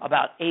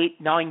 About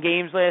 8-9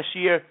 games last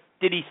year.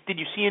 Did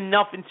you see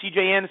enough in C.J.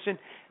 Anderson?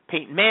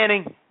 Peyton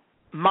Manning,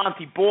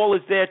 Monty Ball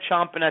is there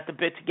chomping at the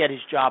bit to get his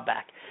job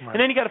back. Right.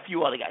 And then you got a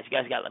few other guys. You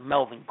guys got like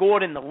Melvin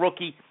Gordon, the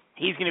rookie.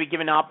 He's going to be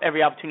given up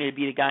every opportunity to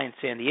be the guy in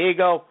San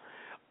Diego.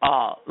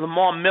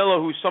 Lamar Miller,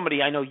 who's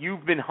somebody I know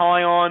you've been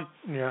high on.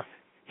 Yeah.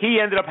 He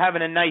ended up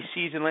having a nice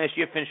season last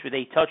year, finished with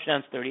 8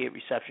 touchdowns, 38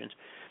 receptions.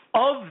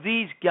 Of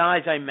these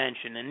guys I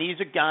mentioned, and these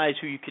are guys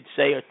who you could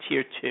say are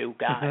tier 2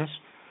 guys,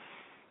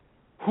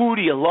 who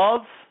do you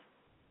love?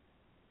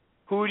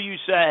 Who do you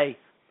say,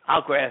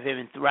 I'll grab him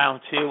in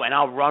round 2 and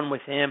I'll run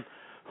with him?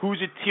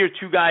 Who's a tier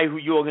 2 guy who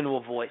you're going to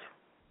avoid?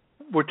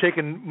 We're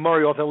taking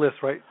Murray off that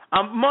list, right?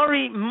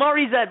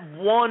 Murray's at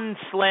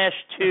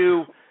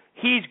 1/2.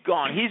 He's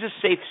gone. He's a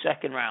safe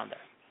second rounder.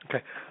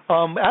 Okay.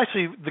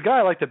 Actually, the guy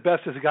I like the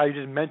best is the guy you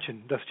just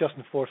mentioned. That's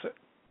Justin Forsett.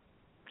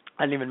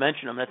 I didn't even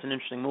mention him. That's an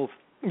interesting move.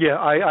 Yeah,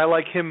 I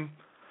like him.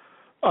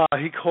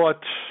 He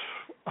caught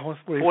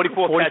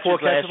 44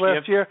 catches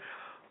last year.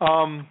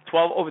 Over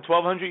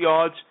 1,200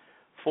 yards,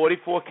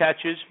 44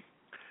 catches.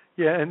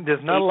 Yeah, and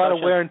there's not a lot of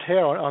wear and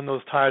tear on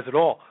those tires at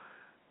all.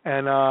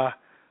 And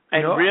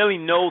really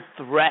no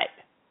threat.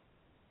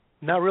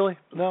 Not really,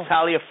 no.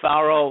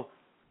 Taliaferro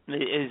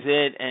is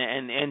it,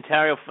 and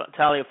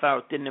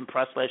Taliaferro didn't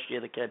impress last year,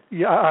 the kid.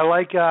 Yeah, I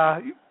like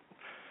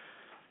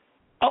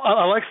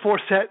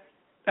Forsett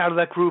out of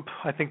that group.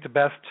 I think the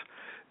best.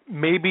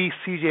 Maybe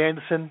C.J.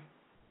 Anderson.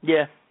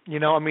 Yeah. You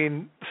know, I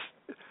mean,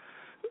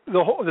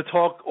 the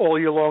talk all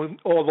year long,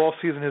 all off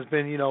season has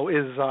been,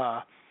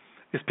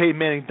 is Peyton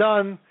Manning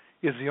done?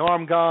 Is the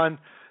arm gone?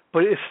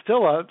 But it's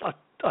still a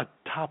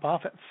top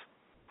offense,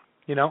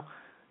 and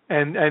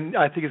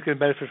I think it's going to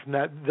benefit from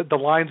that. The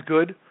line's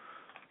good.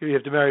 You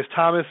have Demaryius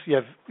Thomas. You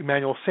have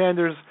Emmanuel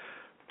Sanders.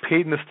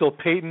 Peyton is still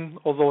Peyton,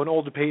 although an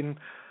older Peyton.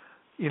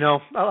 You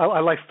know, I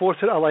like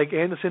Fawcett. I like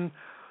Anderson.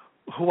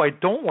 Who I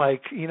don't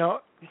like, you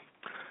know,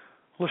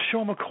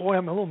 LaShawn McCoy.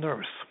 I'm a little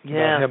nervous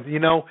about him. You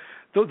know,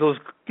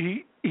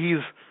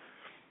 he's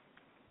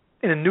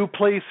in a new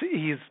place.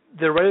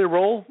 They're ready to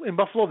roll in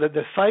Buffalo.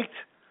 They're psyched.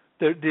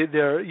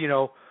 They're you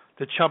know,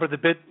 they're chomping at the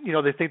bit. You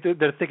know, they're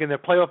thinking they're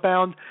playoff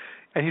bound,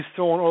 and he's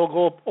throwing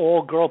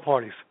all girl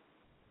parties.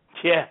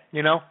 Yeah.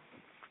 You know,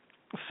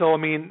 so I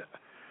mean,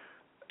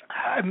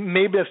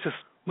 maybe that's just.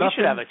 We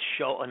should have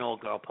an all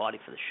girl party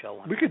for the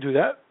show. We could do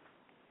that.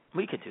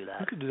 We could do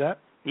that.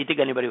 Do you think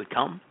anybody would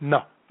come?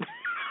 No.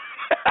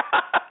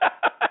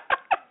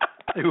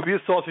 It would be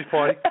a sausage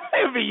party.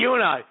 It would be you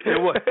and I.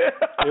 It would.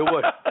 It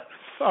would.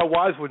 Our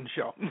wives wouldn't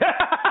show.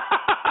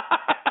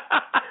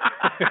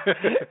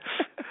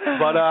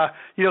 But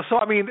you know, so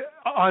I mean,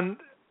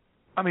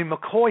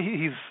 McCoy,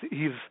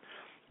 he's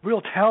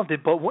real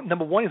talented. But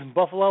number one, he's in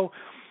Buffalo.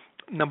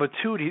 Number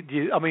two,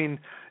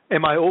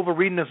 am I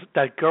overreading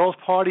that girls'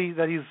 party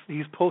that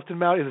he's posting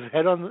about? Is his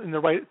head in the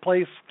right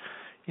place?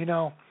 You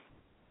know.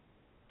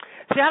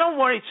 See, I don't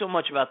worry so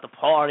much about the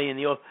party and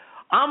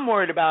I'm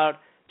worried about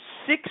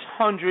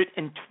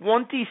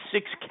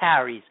 626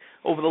 carries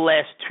over the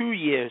last 2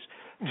 years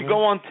to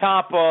go on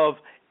top of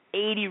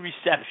 80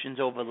 receptions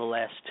over the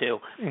last two.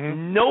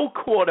 No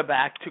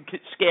quarterback to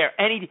scare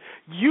any.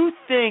 You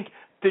think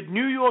the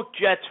New York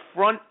Jets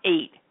front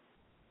eight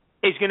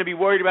is going to be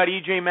worried about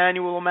E.J.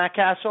 Manuel or Matt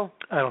Castle?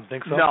 I don't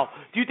think so. No.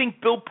 Do you think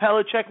Bill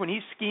Belichick, when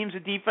he schemes a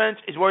defense,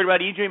 is worried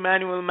about E.J.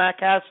 Manuel and Matt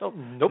Castle?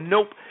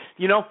 Nope.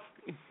 You know,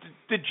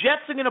 the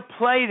Jets are going to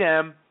play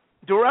them.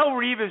 Darrelle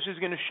Revis is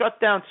going to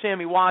shut down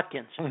Sammy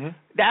Watkins.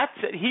 That's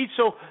it.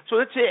 So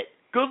that's it.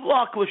 Good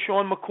luck,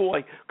 LaShawn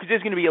McCoy, because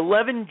there's going to be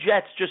 11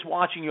 Jets just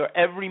watching your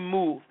every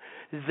move.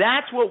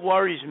 That's what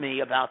worries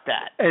me about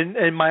that.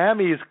 And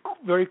Miami is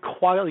very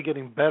quietly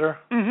getting better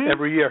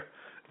every year.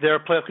 They're a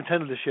playoff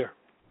contender this year.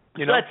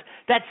 You know,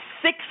 that's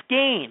 6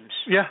 games.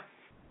 Yeah.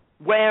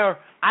 Where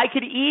I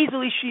could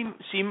easily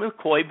see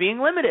McCoy being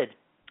limited.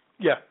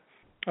 Yeah.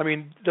 I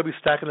mean, they'll be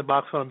stacking the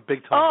box on him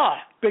big time.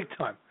 Big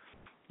time.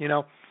 You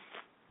know,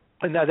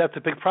 and that's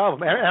a big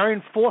problem.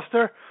 Arian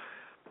Foster,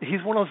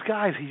 he's one of those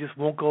guys. He just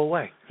won't go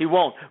away. He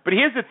won't. But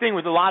here's the thing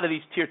with a lot of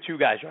these Tier 2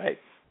 guys, right?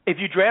 If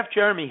you draft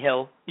Jeremy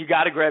Hill, you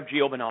got to grab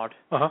Gio Bernard.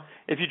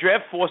 If you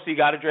draft Foster, you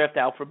got to draft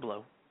Alfred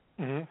Blue.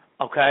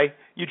 Okay?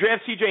 You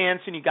draft C.J.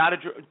 Anderson, you got to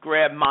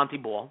grab Monty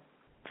Ball.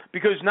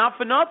 Because not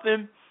for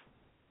nothing,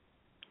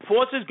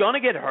 Foster's going to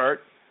get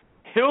hurt.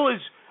 Hill is,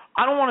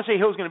 I don't want to say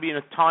Hill's going to be in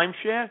a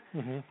timeshare,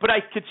 but I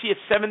could see a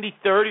 70-30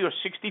 or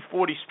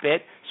 60-40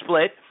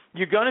 split.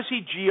 You're going to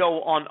see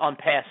Gio on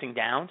passing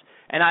downs,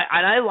 and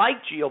I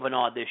like Gio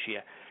Bernard this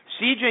year.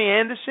 C.J.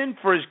 Anderson,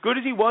 for as good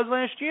as he was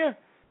last year,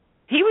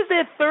 he was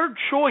their third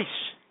choice.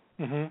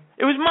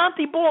 It was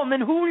Monty Ball, and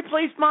then who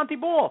replaced Monty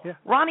Ball? Yeah.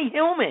 Ronnie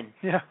Hillman.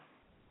 Yeah.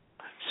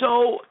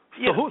 So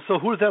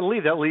who does that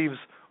leave? That leaves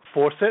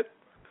Fawcett.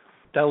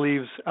 That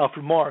leaves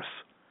Alfred Morris.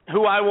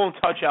 Who I won't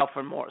touch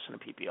Alfred Morris in a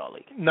PPR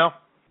league. No.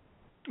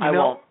 I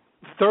won't.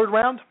 Third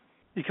round,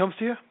 he comes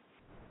to you?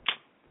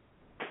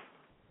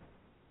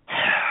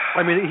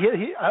 I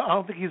mean, I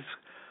don't think he's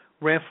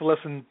ran for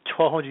less than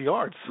 1,200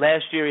 yards.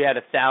 Last year he had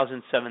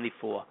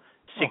 1,074,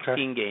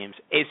 16 games.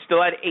 He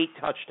still had 8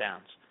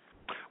 touchdowns.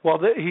 Well,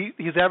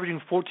 he's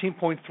averaging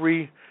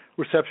 14.3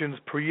 receptions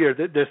per year.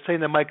 They're saying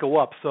that might go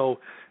up, so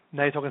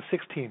now you're talking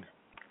 16.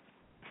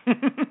 Does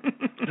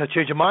that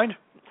change your mind?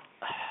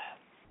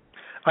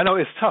 I know,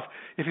 it's tough.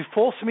 If he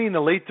falls to me in the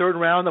late third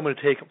round, I'm going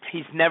to take him.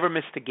 He's never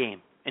missed a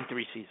game in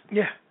 3 seasons.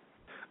 Yeah.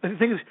 And the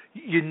thing is,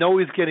 you know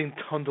he's getting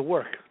tons of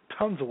work.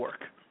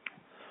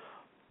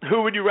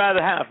 Who would you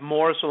rather have,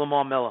 Morris or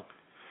Lamar Miller?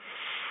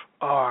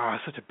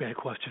 Such a bad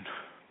question.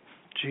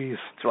 Jeez.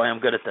 That's why I'm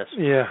good at this.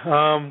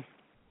 Yeah.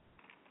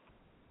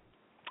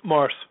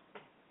 Morris.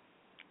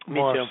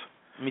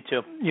 Me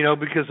too. You know,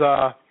 because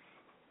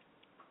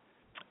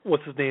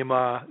what's his name?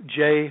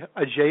 Jay.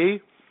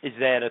 Is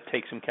there to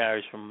take some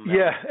carries from him.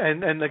 Yeah,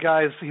 and the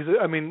guy's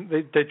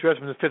they dressed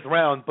him in the 5th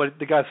round, but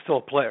the guy's still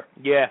a player.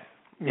 Yeah.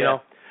 You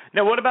know.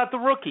 Now what about the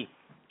rookie?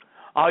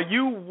 Are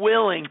you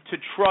willing to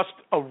trust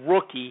a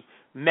rookie,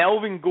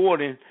 Melvin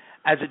Gordon,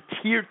 as a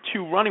Tier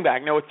 2 running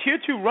back? Now a Tier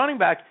 2 running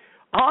back,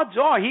 odds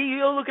are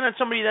you're looking at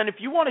somebody then if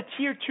you want a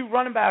Tier 2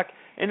 running back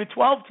in a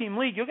 12-team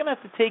league, you're going to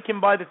have to take him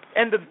by the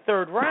end of the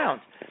 3rd round.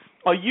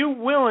 Are you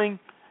willing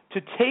to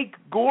take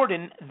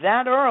Gordon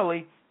that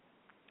early?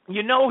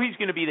 You know he's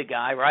going to be the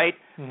guy, right?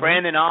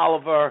 Brandon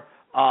Oliver,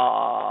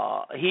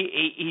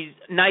 he's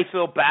a nice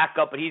little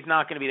backup, but he's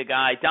not going to be the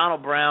guy.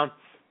 Donald Brown,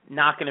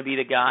 not going to be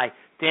the guy.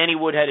 Danny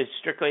Woodhead is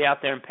strictly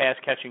out there in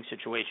pass-catching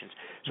situations.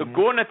 So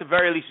Gordon, at the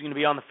very least, is going to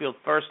be on the field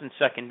 1st and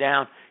 2nd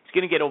down. He's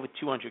going to get over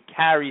 200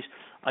 carries.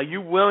 Are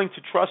you willing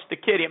to trust the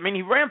kid? I mean,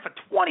 he ran for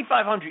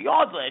 2,500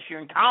 yards last year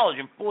in college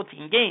in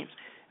 14 games.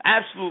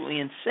 Absolutely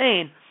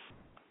insane.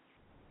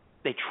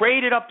 They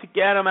traded up to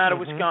get him out of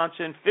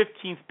Wisconsin,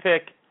 15th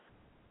pick.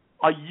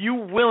 Are you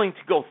willing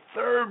to go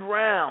 3rd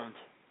round,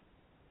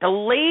 the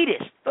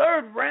latest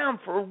 3rd round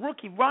for a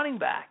rookie running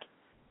back?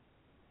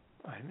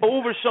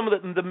 over some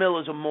of the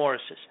Millers or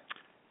Morrises.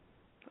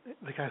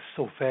 The guy's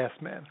so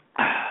fast, man.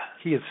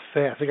 He is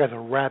fast. The guy's a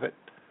rabbit.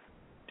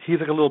 He's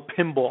like a little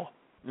pinball,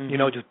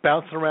 just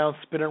bouncing around,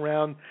 spinning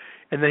around,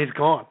 and then he's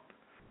gone.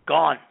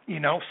 Gone.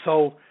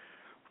 So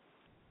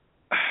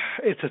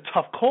it's a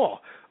tough call.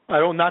 I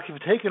don't knock you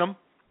for taking him,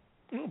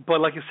 but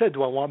like you said,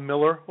 do I want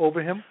Miller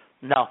over him?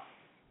 No.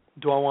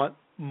 Do I want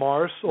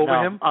Morris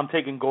over him? I'm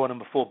taking Gordon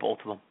before both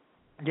of them.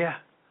 Yeah.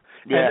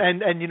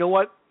 And you know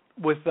what?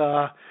 With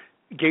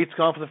Gates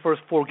gone for the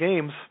first 4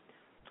 games,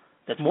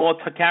 that's more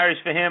carries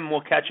for him,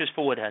 more catches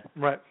for Woodhead.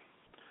 Right.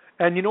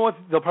 And you know what?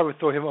 They'll probably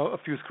throw him a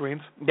few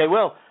screens. They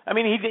will. I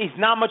mean, he's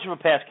not much of a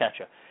pass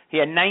catcher. He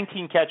had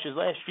 19 catches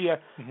last year.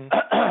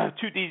 2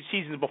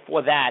 seasons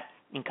before that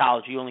in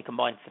college, he only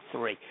combined for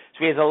 3. So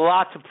he has a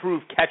lot to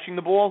prove catching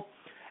the ball,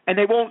 and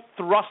they won't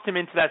thrust him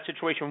into that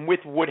situation with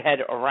Woodhead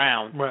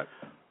around. Right.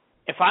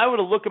 If I were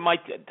to look at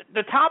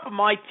the top of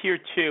my tier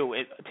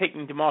 2,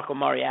 taking DeMarco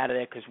Murray out of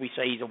there because we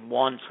say he's a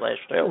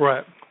 1/2,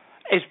 right,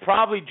 is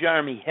probably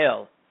Jeremy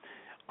Hill.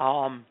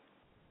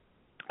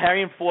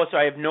 Harry Enforcer,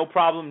 I have no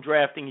problem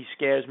drafting. He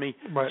scares me.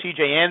 Right.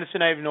 C.J.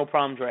 Anderson, I have no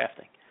problem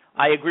drafting.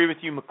 I agree with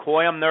you.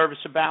 McCoy, I'm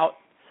nervous about.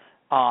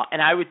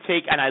 And I would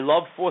take, and I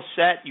love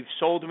Forsett. You've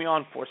sold me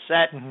on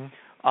Forsett.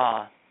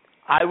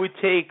 I would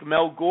take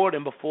Mel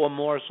Gordon before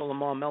Morris or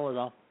Lamar Miller,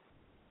 though.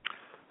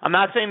 I'm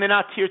not saying they're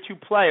not tier 2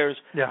 players.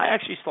 Yeah. I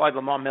actually slide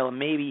Lamar Miller.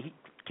 Maybe he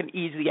can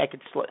easily, I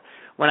could slide.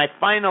 When I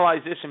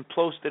finalize this and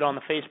post it on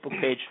the Facebook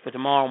page for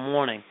tomorrow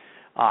morning,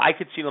 I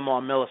could see Lamar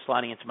Miller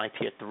sliding into my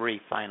tier 3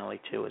 finally,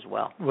 too, as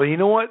well. Well, you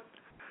know what?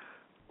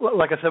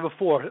 Like I said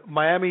before,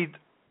 Miami,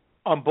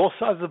 on both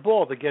sides of the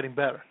ball, they're getting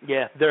better.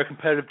 Yeah. They're a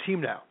competitive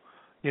team now.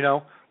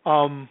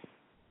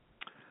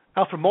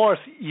 Alfred Morris,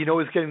 he's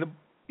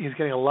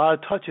getting a lot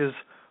of touches,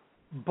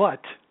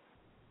 but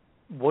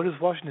what is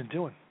Washington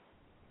doing?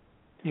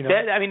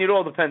 It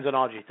all depends on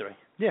RG3.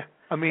 Yeah.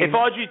 If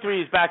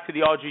RG3 is back to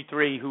the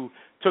RG3 who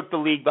took the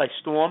league by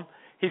storm,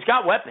 he's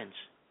got weapons.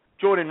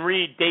 Jordan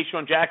Reed,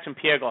 Deshaun Jackson,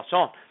 Pierre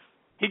Garçon.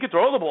 He could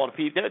throw the ball to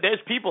people. There's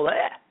people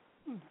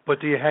there. But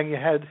do you hang your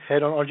head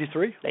on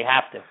RG3? They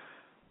have to.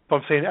 But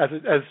I'm saying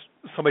as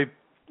somebody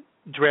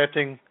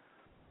drafting,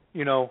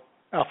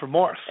 Alfred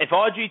Morris. If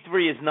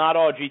RG3 is not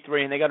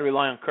RG3 and they got to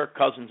rely on Kirk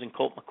Cousins and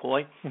Colt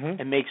McCoy,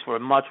 it makes for a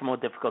much more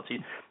difficult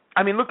season.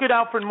 Look at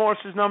Alfred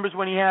Morris's numbers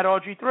when he had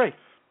RG3.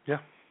 Yeah.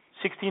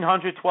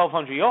 1,600,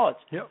 1,200 yards.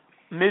 Yep.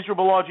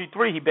 Miserable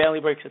RG3, he barely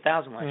breaks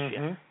 1,000 last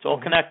year. It's all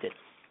connected.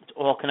 It's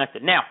all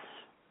connected. Now,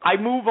 I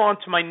move on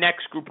to my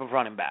next group of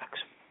running backs.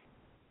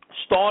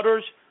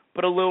 Starters,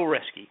 but a little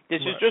risky.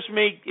 This is just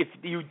me. If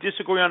you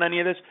disagree on any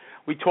of this,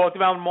 we talked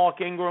about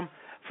Mark Ingram.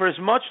 For as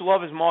much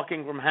love as Mark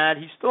Ingram had,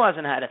 he still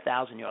hasn't had a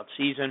 1,000-yard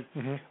season.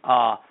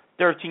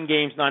 13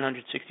 games,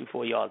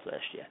 964 yards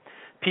last year.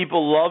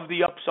 People love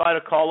the upside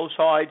of Carlos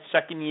Hyde,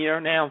 second year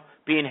now,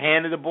 being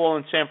handed the ball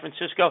in San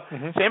Francisco.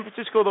 San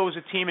Francisco, though, was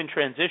a team in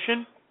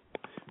transition.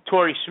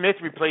 Torrey Smith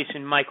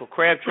replacing Michael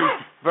Crabtree.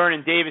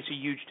 Vernon Davis, a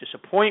huge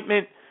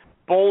disappointment.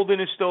 Bolden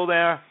is still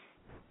there.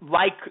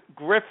 Like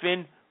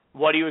Griffin,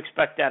 what do you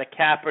expect out of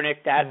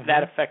Kaepernick?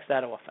 That affects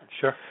that offense.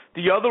 Sure.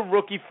 The other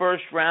rookie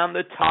first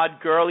rounder, Todd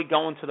Gurley,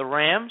 going to the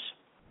Rams.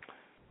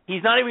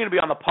 He's not even going to be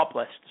on the PUP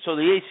list, so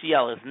the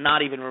ACL is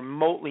not even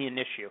remotely an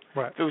issue.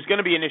 Right. If it was going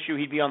to be an issue,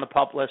 he'd be on the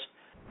PUP list.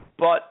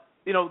 But,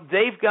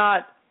 they've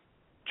got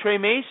Trey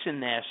Mason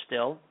there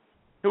still,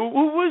 who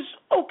was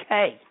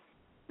okay.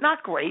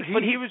 Not great,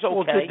 but he was okay.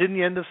 Well, didn't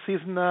he end the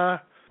season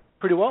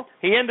pretty well?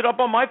 He ended up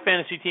on my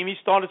fantasy team. He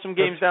started some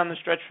games down the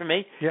stretch for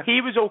me. Yeah. He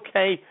was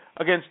okay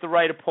against the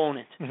right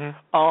opponent.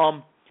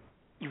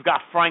 You've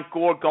got Frank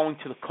Gore going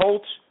to the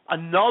Colts.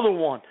 Another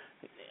one.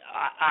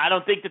 I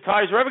don't think the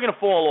tires are ever going to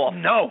fall off.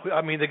 No,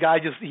 the guy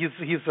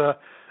he's a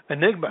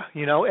enigma.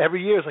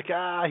 Every year it's like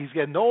he's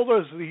getting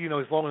older.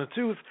 He's long in the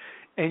tooth,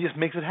 and he just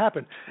makes it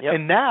happen. Yep.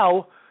 And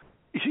now,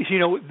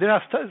 they're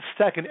not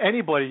stacking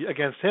anybody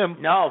against him.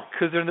 No,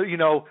 because they're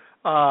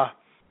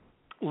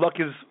Luck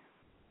is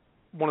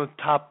one of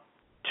the top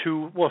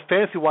 2. Well,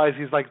 fantasy wise,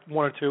 he's like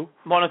 1 or 2.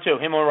 1 or 2,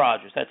 him or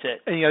Rodgers. That's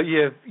it. And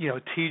you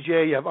have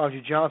TJ, you have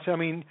Andre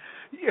Johnson.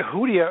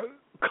 Who do you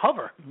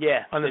cover?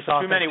 Yeah, on this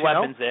there's too many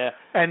weapons there.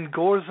 And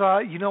Gore's,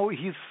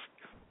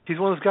 he's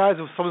one of those guys.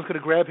 If someone's going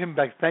to grab him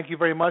back, thank you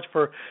very much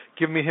for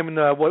giving me him in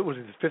the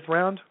 5th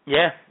round.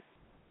 Yeah,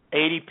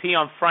 ADP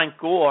on Frank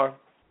Gore.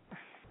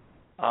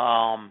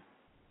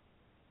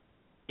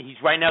 He's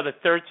right now the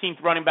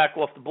 13th running back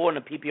off the board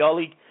in the PPR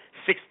league,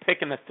 6th pick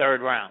in the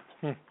 3rd round.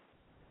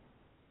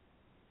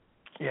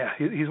 Yeah,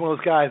 he's one of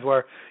those guys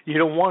where you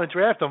don't want to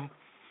draft him,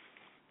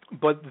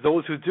 but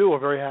those who do are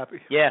very happy.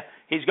 Yeah,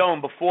 he's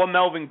going before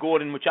Melvin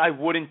Gordon, which I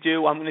wouldn't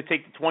do. I'm going to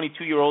take the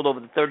 22-year-old over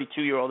the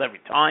 32-year-old every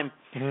time.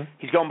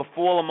 He's going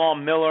before Lamar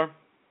Miller,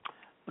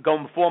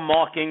 going before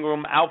Mark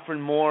Ingram, Alfred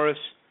Morris,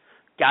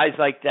 guys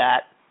like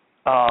that.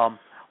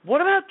 What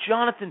about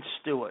Jonathan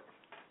Stewart?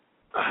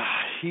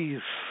 He's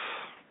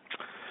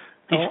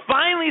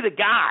finally the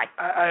guy.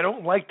 I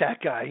don't like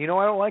that guy. I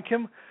don't like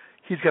him.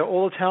 He's got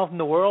all the talent in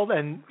the world,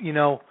 and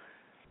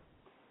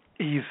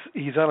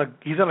He's on a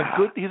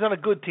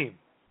good team.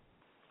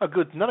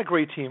 Not a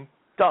great team,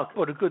 Doug,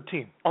 but a good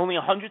team. only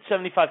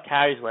 175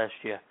 carries last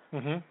year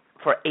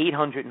for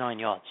 809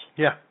 yards.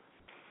 Yeah.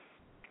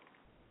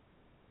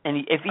 And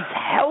if he's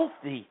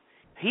healthy,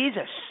 he's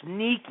a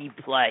sneaky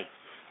play.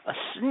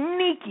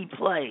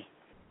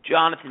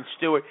 Jonathan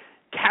Stewart.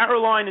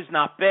 Carolina's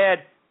not bad.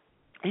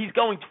 He's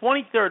going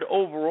 23rd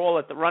overall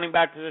at the running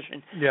back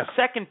position. Yeah.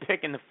 Second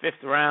pick in the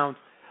 5th round.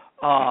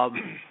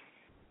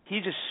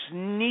 He's a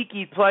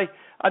sneaky play.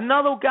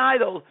 Another guy,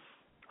 though,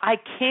 I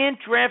can't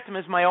draft him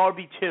as my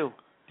RB2.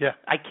 Yeah.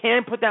 I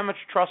can't put that much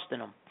trust in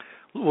him.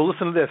 Well,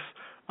 listen to this.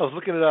 I was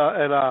looking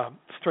at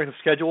strength of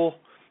schedule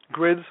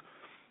grids.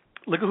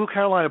 Look at who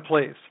Carolina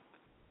plays.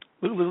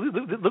 Look at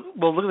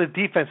the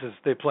defenses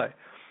they play.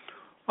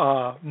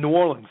 New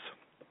Orleans,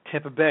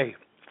 Tampa Bay,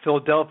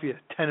 Philadelphia,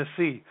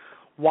 Tennessee,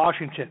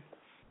 Washington.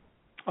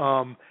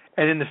 And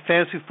in the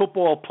fantasy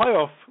football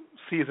playoff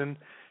season,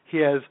 he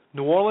has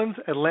New Orleans,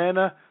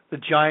 Atlanta, the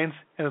Giants,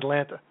 and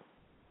Atlanta.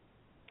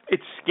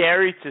 It's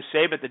scary to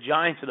say, but the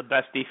Giants are the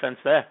best defense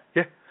there.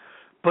 Yeah.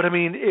 But, I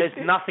mean... There's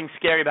nothing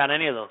scary about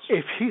any of those.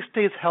 If he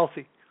stays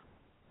healthy...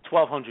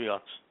 1,200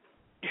 yards.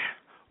 Yeah.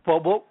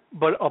 Well,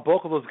 but a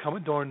bulk of those are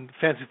coming during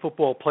fantasy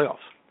football playoffs.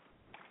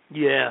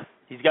 Yeah.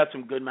 He's got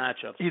some good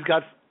matchups. He's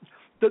got...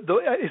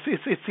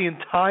 It's the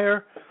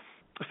entire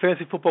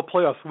fantasy football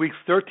playoffs. Weeks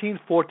 13,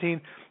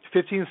 14,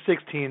 15,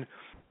 16,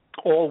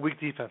 all weak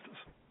defenses.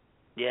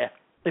 Yeah.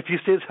 If he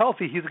stays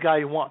healthy, he's the guy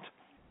you want.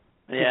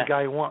 He's the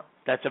guy you want.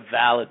 That's a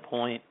valid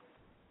point.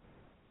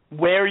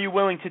 Where are you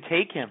willing to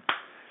take him?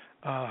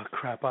 Oh,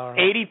 crap, I don't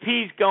know.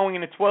 ADP's going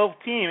in a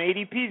 12-team.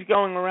 ADP's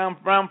going around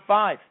round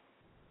 5.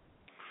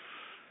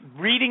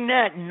 Reading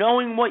that,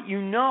 knowing what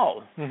you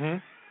know,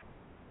 I'm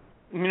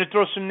going to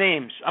throw some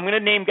names. I'm going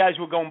to name guys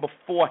who are going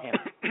before him.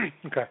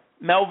 Okay.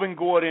 Melvin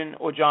Gordon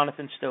or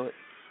Jonathan Stewart.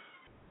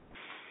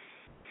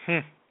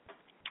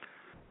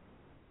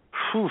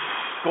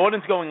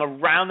 Gordon's going a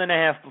round and a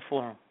half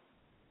before him.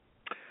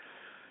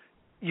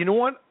 You know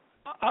what?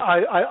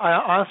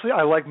 I honestly,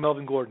 I like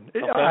Melvin Gordon. Okay.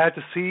 I have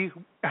to see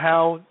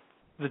how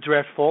the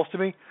draft falls to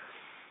me.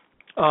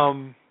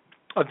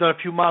 I've done a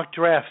few mock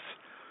drafts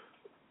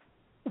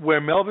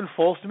where Melvin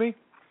falls to me.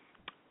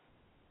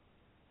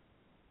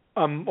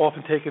 I'm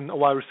often taking a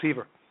wide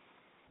receiver.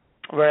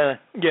 Really?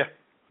 Yeah.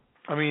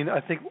 I mean, I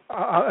think,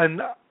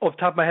 and off the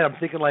top of my head, I'm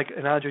thinking like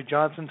an Andre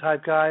Johnson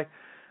type guy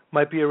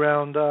might be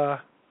around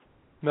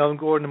Melvin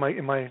Gordon.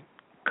 Am I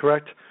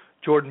correct?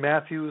 Jordan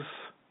Matthews.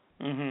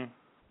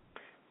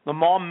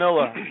 Lamar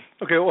Miller.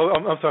 Okay, well,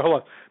 I'm sorry,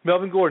 hold on.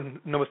 Melvin Gordon,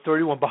 number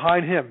 31.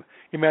 Behind him,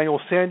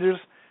 Emmanuel Sanders,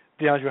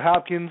 DeAndre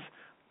Hopkins,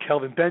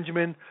 Kelvin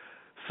Benjamin.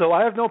 So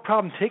I have no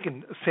problem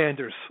taking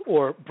Sanders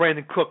or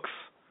Brandon Cooks,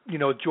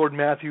 Jordan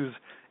Matthews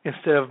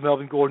instead of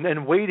Melvin Gordon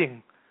and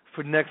waiting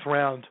for the next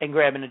round. And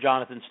grabbing a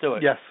Jonathan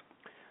Stewart. Yes.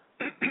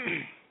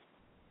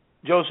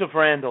 Joseph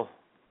Randle,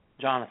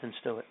 Jonathan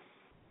Stewart.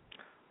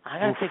 I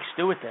got to take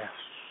Stewart there.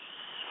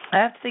 I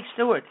have to take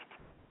Stewart.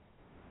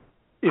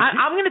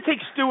 I'm going to take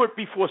Stewart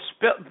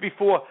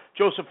before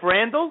Joseph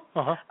Randle.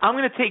 I'm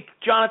going to take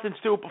Jonathan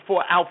Stewart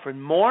before Alfred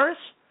Morris.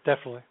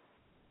 Definitely.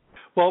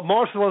 Well,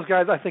 Morris is one of those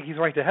guys, I think he's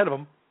ranked ahead of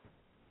him,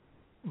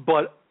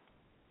 but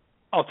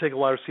I'll take a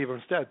wide receiver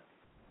instead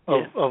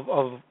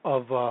of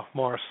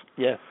Morris.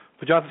 Yeah.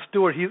 But Jonathan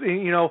Stewart, he's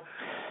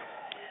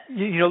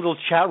little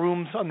chat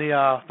rooms on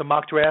the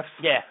mock drafts.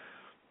 Yeah.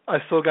 I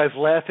saw guys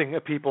laughing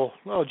at people.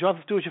 Oh,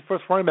 Jonathan Stewart's your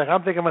first running back.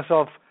 I'm thinking to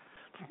myself,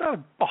 it's not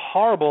a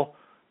horrible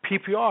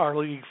PPR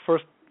league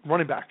first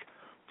running back.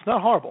 It's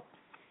not horrible.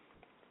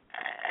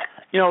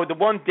 The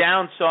one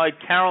downside,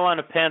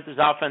 Carolina Panthers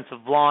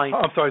offensive line.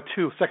 I'm sorry,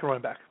 second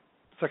running back.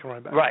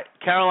 Right.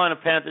 Carolina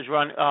Panthers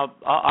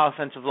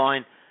offensive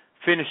line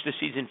finished the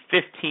season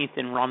 15th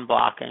in run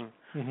blocking.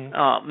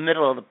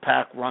 Middle of the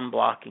pack run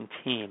blocking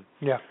team.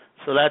 Yeah.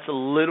 So that's a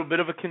little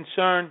bit of a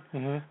concern.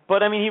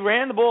 But, I mean, he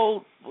ran the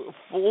ball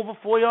for over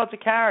 4 yards a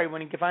carry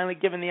when he finally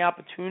given the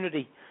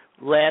opportunity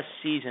last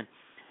season.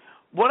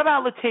 What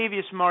about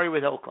Latavius Murray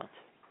with Oakland?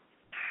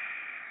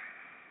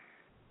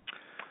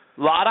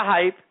 A lot of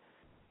hype.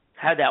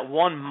 Had that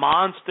one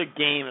monster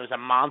game. It was a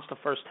monster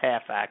first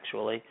half,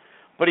 actually.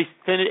 But he's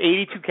finished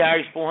 82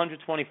 carries,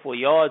 424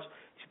 yards.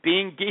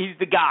 He's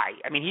the guy.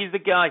 I mean, he's the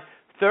guy.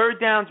 Third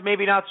downs,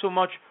 maybe not so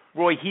much.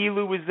 Roy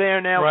Helu is there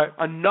now. Right.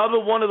 Another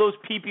one of those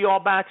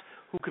PPR backs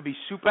who could be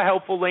super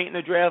helpful late in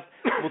the draft.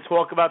 We'll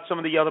talk about some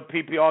of the other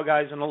PPR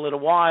guys in a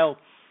little while.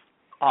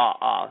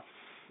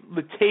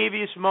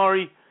 Latavius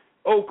Murray,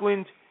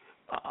 Oakland,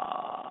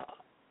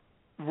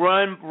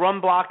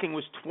 run blocking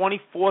was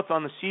 24th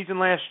on the season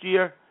last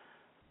year.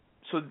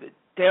 So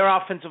their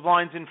offensive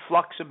line's in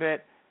flux a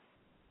bit.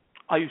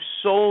 Are you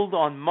sold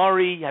on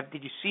Murray?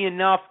 Did you see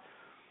enough?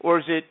 Or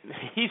is it,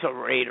 he's a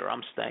Raider,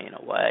 I'm staying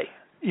away?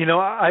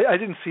 I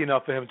didn't see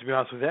enough of him, to be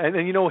honest with you. And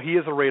he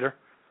is a Raider.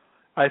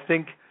 I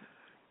think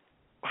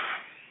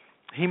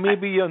he may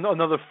be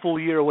another full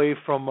year away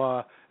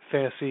from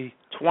fantasy.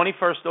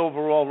 21st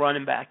overall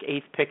running back,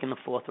 8th pick in the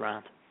 4th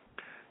round.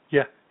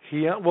 Yeah.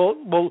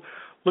 Well,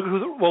 Look at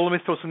who's. Well, let me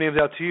throw some names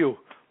out to you: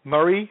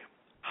 Murray,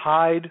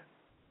 Hyde,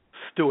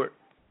 Stewart.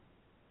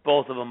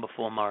 Both of them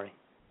before Murray.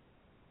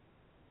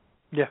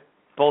 Yeah.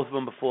 Both of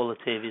them before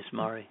Latavius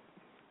Murray.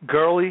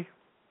 Gurley.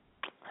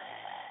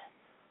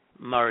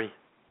 Murray.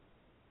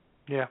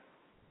 Yeah.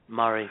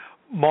 Murray.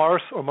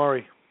 Morris or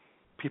Murray?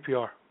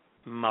 PPR.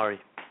 Murray.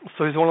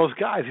 So he's one of those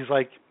guys. He's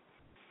like,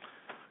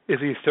 is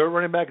he third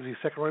running back? Is he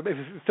second running back?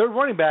 If he's third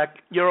running back,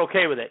 you're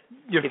okay with it.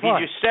 You're if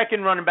fine. he's your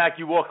second running back,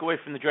 you walk away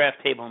from the draft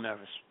table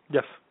nervous.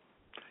 Yes.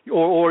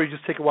 Or you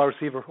just take a wide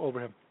receiver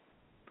over him.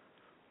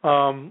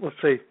 Let's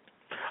see.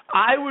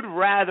 I would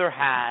rather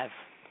have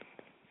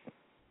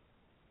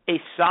a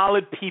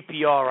solid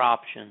PPR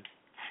option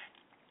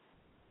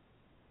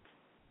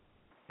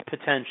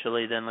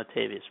potentially than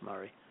Latavius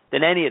Murray,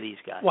 than any of these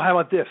guys. Well, how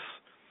about this?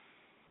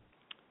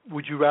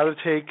 Would you rather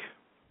take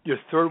your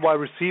third wide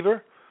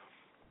receiver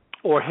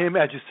or him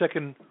as your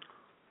second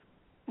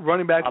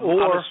running back? I'm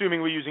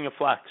assuming we're using a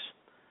flex.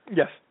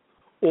 Yes.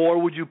 Or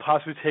would you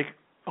possibly take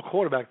a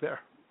quarterback there?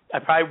 I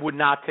probably would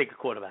not take a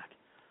quarterback.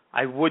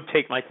 I would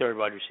take my third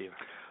wide receiver.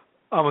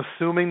 I'm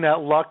assuming that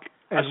Luck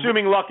and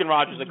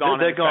Rodgers are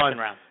gone in the second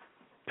round.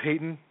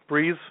 Peyton,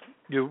 Breeze,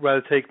 you'd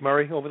rather take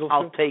Murray over those two?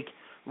 I'll take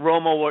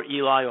Romo or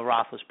Eli or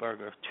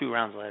Roethlisberger 2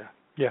 rounds later.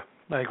 Yeah,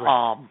 I agree.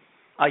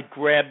 I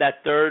grab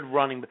that third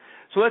running back.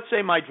 So let's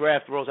say my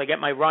draft rolls. I get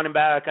my running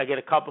back. I get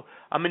a couple.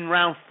 I'm in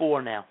round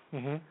 4 now.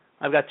 Mm-hmm.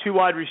 I've got 2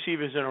 wide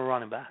receivers and a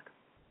running back.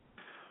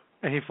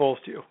 And he falls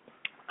to you.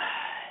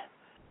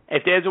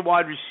 If there's a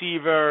wide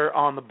receiver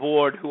on the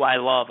board who I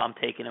love, I'm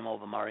taking him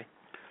over Murray.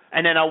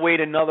 And then I'll wait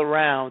another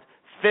round,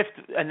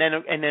 and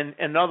then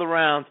another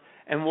round,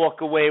 and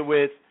walk away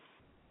with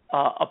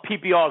a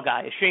PPR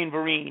guy, a Shane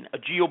Vereen, a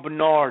Gio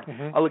Bernard,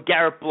 a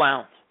LeGarrette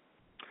Blount,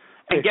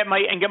 and get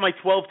my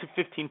 12 to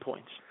 15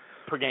 points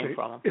per game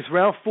from him. It's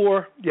round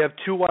 4. You have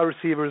 2 wide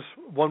receivers,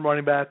 1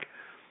 running back.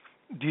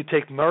 Do you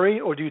take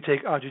Murray or do you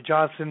take Andre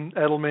Johnson,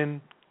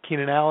 Edelman,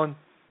 Keenan Allen?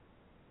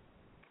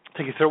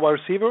 Take your third wide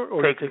receiver?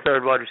 Or take the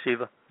third wide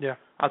receiver. Yeah.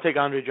 I'll take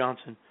Andre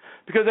Johnson.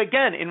 Because,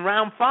 again, in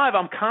round 5,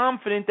 I'm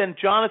confident that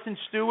Jonathan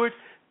Stewart,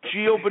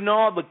 Gio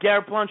Bernard,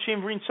 LeGarrette Blount, Shane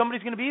Vereen,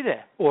 somebody's going to be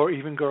there. Or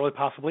even Gurley,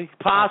 possibly.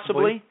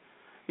 Possibly.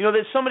 You know,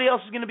 there's somebody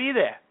else is going to be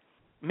there.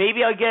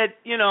 Maybe I get,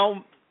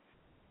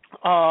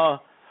 Rashad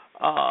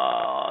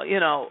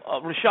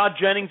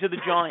Jennings of the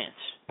Giants.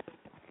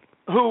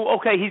 Who,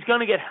 okay, he's going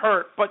to get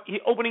hurt, but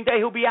opening day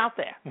he'll be out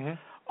there.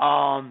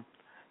 Mm-hmm.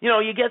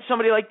 You get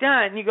somebody like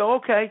that, and you go,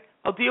 okay,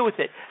 I'll deal with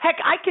it. Heck,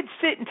 I could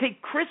sit and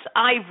take Chris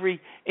Ivory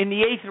in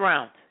the 8th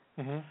round.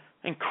 Mm-hmm.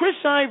 And Chris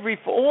Ivory,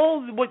 for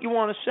all what you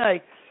want to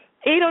say,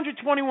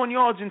 821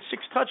 yards and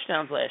 6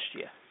 touchdowns last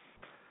year.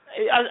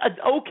 An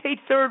okay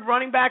third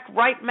running back,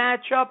 right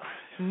matchup,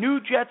 new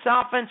Jets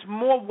offense,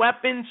 more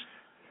weapons.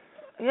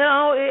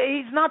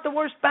 He's not the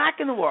worst back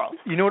in the world.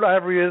 You know what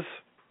Ivory is?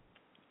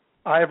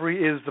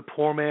 Ivory is the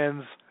poor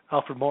man's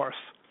Alfred Morris.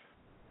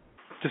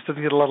 Just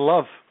doesn't get a lot of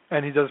love,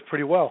 and he does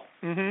pretty well.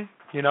 Mm-hmm.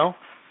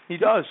 He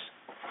does.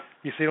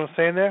 You see what I'm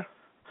saying there?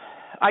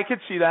 I could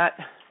see that.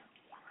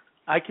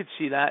 I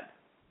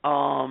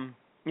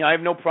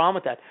have no problem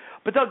with that.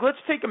 But, Doug, let's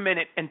take a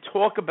minute and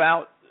talk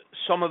about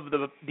some of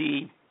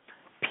the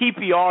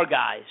PPR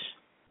guys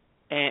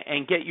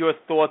and get your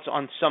thoughts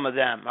on some of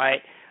them,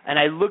 right? And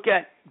I look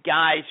at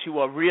guys who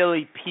are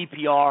really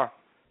PPR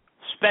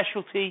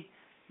specialty,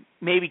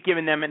 maybe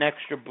giving them an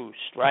extra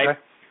boost, right? Okay.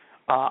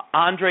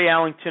 Andre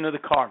Ellington of the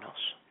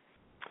Cardinals.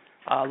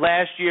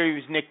 Last year he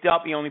was nicked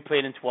up. He only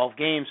played in 12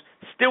 games.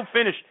 Still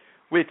finished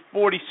with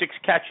 46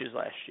 catches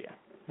last year.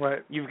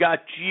 Right. You've got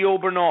Gio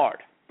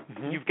Bernard.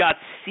 Mm-hmm. You've got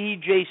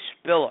C.J.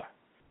 Spiller.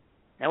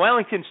 Now,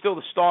 Ellington's still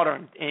the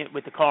starter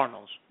with the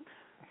Cardinals.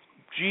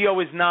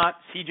 Gio is not.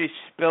 C.J.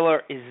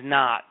 Spiller is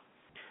not.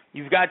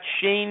 You've got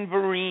Shane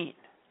Vereen.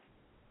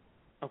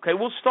 Okay,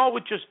 we'll start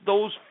with just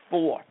those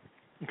 4.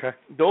 Okay.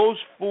 Those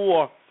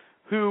 4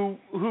 who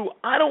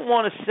I don't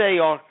want to say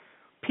are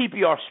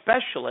PPR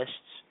specialists,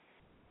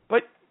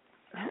 but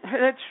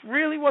that's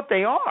really what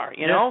they are,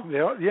 you know? They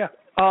are, yeah.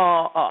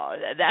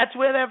 That's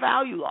where their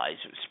value lies.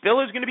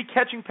 Spiller's going to be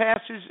catching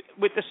passes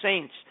with the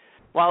Saints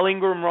while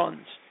Ingram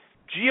runs.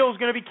 Gio's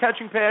going to be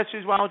catching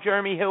passes while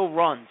Jeremy Hill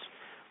runs.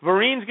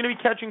 Vereen's going to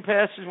be catching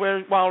passes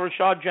while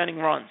Rashad Jennings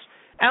runs.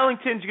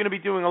 Ellington's going to be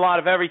doing a lot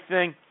of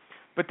everything,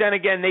 but then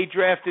again, they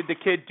drafted the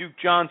kid Duke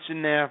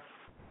Johnson there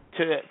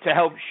to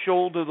help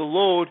shoulder the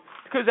load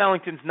because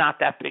Ellington's not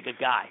that big a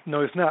guy.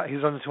 No, he's not.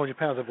 He's under 200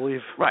 pounds, I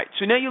believe. Right.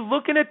 So now you're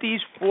looking at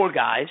these 4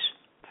 guys,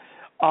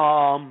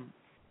 and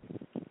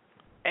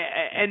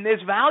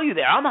there's value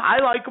there. I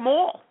like them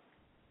all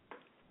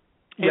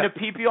in a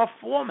PPR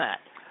format.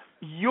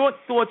 Your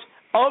thoughts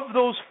of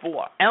those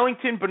 4,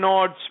 Ellington,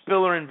 Bernard,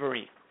 Spiller, and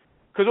Vereen.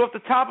 Because off the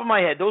top of my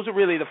head, those are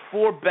really the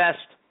 4 best,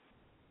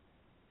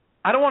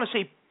 I don't want to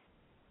say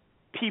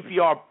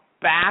PPR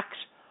backs.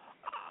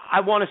 I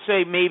want to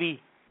say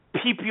maybe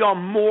PPR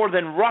more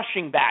than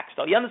rushing backs,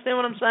 though. You understand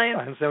what I'm saying?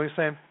 I understand what you're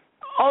saying.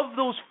 Of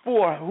those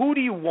 4, who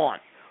do you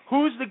want?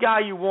 who's the guy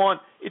you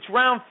want. It's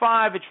round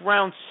 5, it's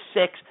round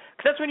 6,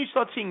 because that's when you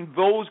start seeing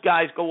those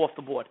guys go off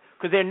the board,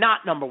 because they're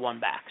not number 1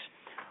 backs.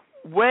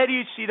 Where do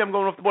you see them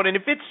going off the board? And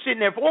if it's sitting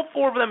there, if all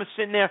 4 of them are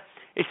sitting there,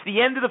 it's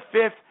the end of the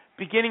 5th,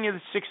 beginning of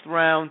the 6th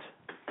round.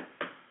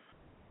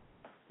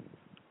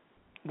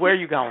 Where are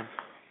you going?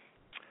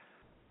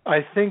 I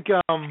think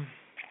I'm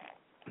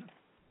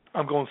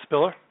going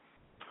Spiller.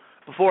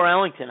 Before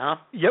Ellington, huh?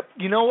 Yep.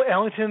 You know,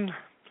 Ellington,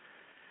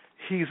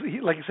 he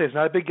like you say, he's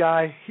not a big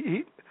guy.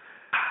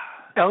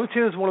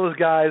 Ellington is one of those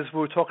guys we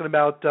were talking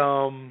about.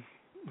 Who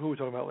were we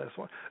talking about last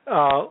one?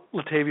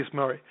 Latavius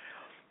Murray.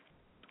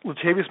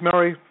 Latavius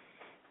Murray,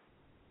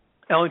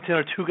 Ellington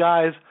are 2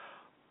 guys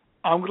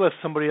I'm going to let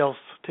somebody else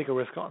take a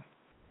risk on.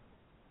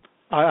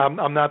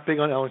 I'm not big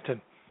on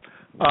Ellington.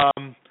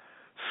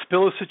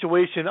 Spiller's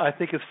situation, I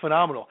think, is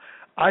phenomenal.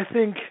 I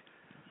think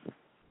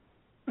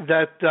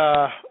that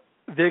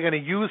they're going to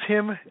use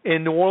him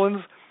in New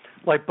Orleans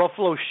like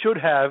Buffalo should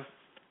have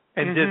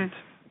and didn't.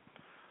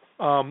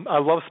 I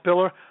love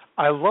Spiller.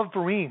 I love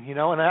Vereen, you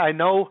know, and I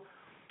know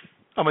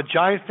I'm a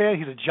Giant fan.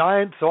 He's a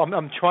Giant, so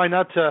I'm trying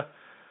not to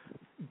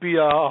be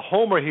a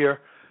homer here.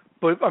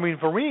 But, I mean,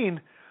 Vereen,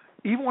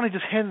 even when I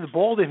just handed the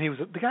ball to him,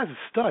 the guy's a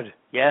stud.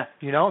 Yeah.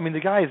 You know, I mean,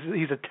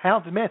 he's a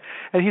talented man.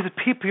 And he's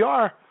a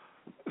PPR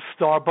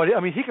star, but, I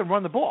mean, he can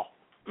run the ball.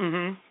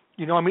 Mm-hmm.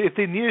 You know, I mean, if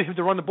they needed him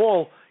to run the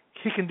ball,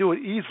 he can do it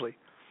easily.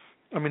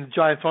 I mean, the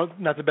Giants aren't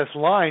not the best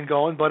line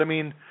going, but, I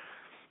mean,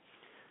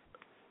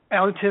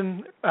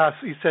 Ellington,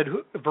 you said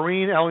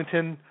Vereen,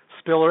 Ellington,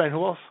 Spiller, and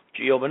who else?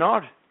 Gio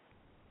Bernard.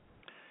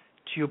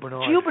 Gio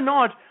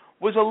Bernard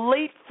was a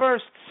late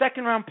first,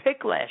 second-round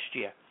pick last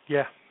year.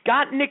 Yeah.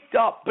 Got nicked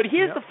up. But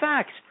here's the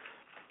facts.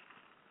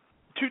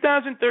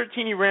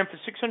 2013, he ran for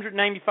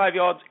 695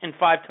 yards and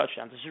 5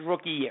 touchdowns. This is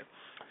rookie year.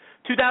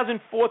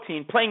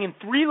 2014, playing in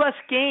 3 less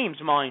games,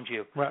 mind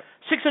you. Right.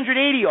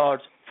 680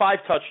 yards, 5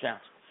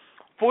 touchdowns.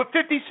 For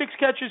 56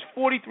 catches,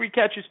 43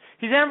 catches.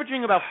 He's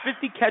averaging about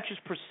 50 catches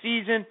per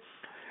season.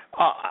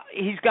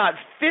 He's got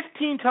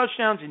 15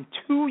 touchdowns in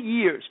 2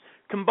 years,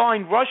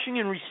 combined rushing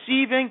and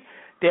receiving.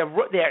 Their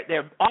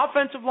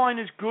offensive line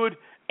is good.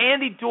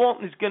 Andy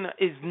Dalton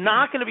is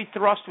not going to be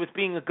thrust with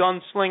being a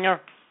gunslinger.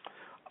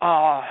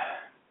 I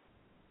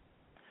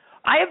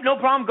have no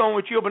problem going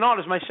with Gio Bernard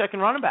as my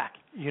second running back.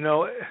 You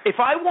know, if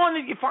I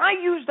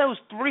use those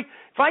 3,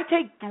 if I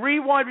take 3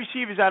 wide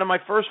receivers out of my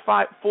first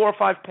 4 or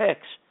 5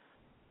 picks,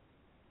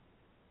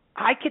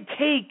 I could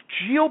take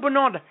Gio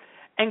Bernard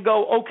and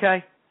go,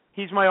 okay,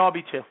 he's my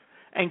RB2,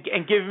 and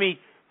give me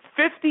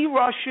 50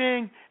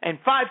 rushing and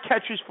 5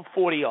 catches for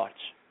 40 yards.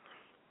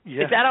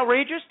 Yeah. Is that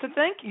outrageous to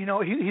think? You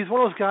know, he's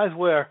one of those guys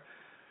where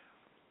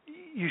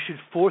you should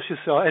force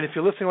yourself, and if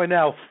you're listening right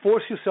now,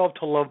 force yourself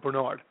to love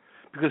Bernard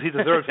because he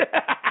deserves it.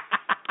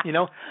 You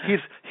know,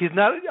 he's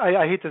not,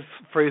 I hate this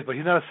phrase, but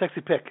he's not a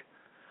sexy pick,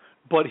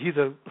 but he's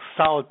a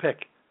solid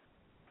pick.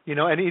 You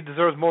know, and he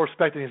deserves more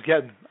respect than he's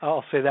getting.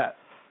 I'll say that.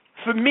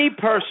 For me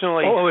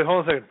personally. Oh, wait,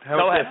 hold on a second.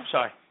 Go ahead. I'm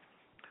sorry.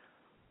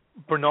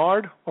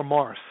 Bernard or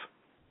Morris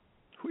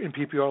in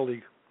PPR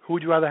league? Who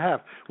would you rather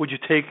have? Would you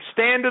take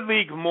Standard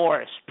League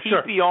Morris?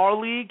 PPR sure.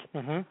 League?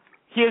 Mm-hmm.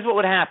 Here's what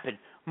would happen.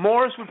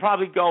 Morris would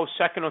probably go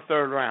second or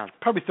third round.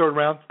 Probably third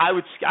round.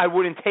 I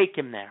wouldn't take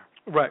him there.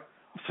 Right.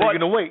 So you're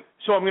going to wait.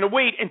 So I'm going to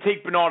wait and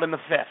take Bernard in the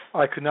 5th.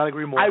 I could not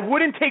agree more. I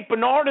wouldn't take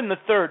Bernard in the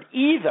 3rd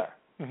either.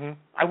 Mm-hmm.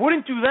 I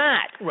wouldn't do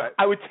that. Right.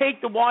 I would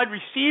take the wide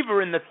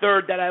receiver in the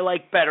 3rd that I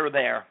like better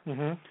there.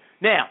 Mm-hmm.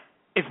 Now,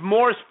 if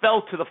Morris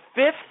fell to the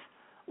 5th,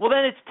 well,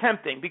 then it's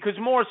tempting because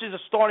Morris is a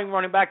starting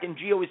running back and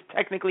Gio is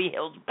technically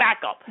Hill's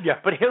backup. Yeah.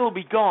 But Hill will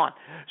be gone.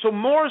 So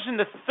Morris in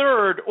the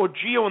 3rd or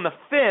Gio in the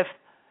 5th,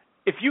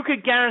 if you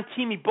could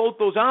guarantee me both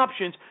those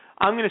options,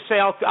 I'm going to say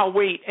I'll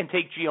wait and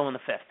take Gio in the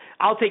 5th.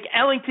 I'll take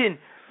Ellington.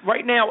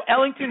 Right now,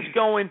 Ellington's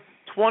going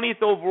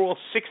 20th overall,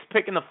 6th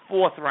pick in the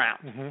 4th round.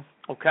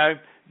 Mm-hmm. Okay?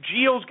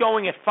 Gio's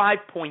going at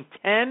 5.10.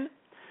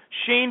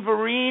 Shane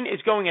Vereen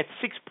is going at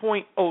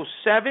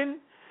 6.07.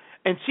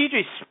 And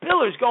C.J.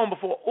 Spiller's going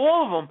before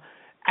all of them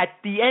at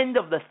the end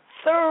of the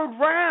 3rd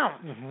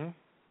round.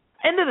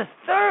 Mm-hmm. End of the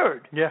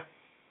 3rd. Yeah.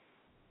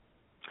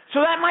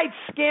 So that might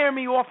scare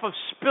me off of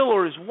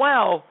Spiller as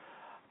well,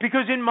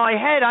 because in my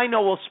head I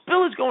know, well,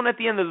 Spiller's going at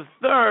the end of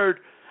the 3rd.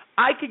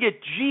 I could get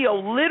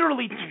Gio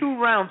literally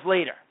 2 rounds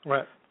later.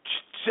 Right.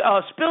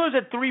 Spiller's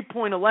at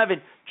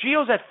 3.11.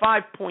 Gio's at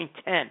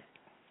 5.10.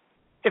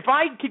 If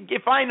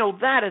I know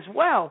that as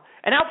well,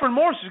 and Alfred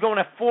Morris is going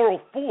at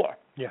 4.04.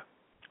 Yeah.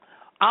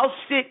 I'll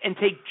sit and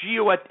take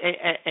Gio at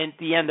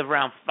the end of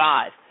round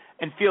 5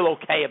 and feel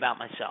okay about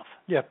myself.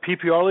 Yeah,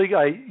 PPR league.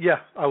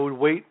 I would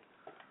wait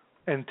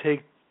and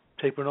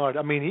take Bernard.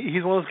 I mean,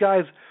 he's one of those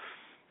guys.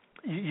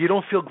 You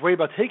don't feel great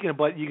about taking him,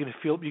 but you're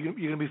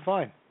gonna be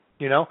fine.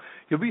 You know,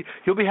 you'll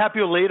be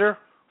happier later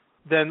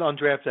than on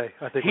draft day.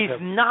 I think he's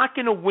not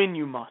going to win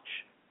you much.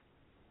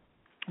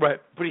 Right,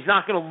 but he's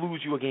not going to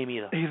lose you a game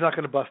either. He's not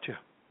going to bust you.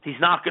 He's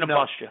not going to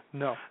bust you.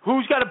 No.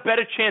 Who's got a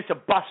better chance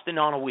of busting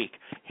on a week,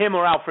 him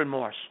or Alfred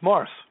Morris?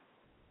 Morris.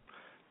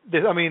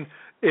 I mean,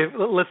 if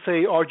let's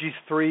say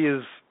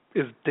RG3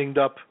 is dinged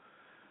up,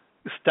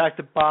 stacked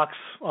the box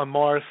on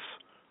Morris.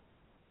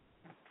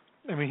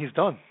 I mean, he's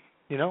done.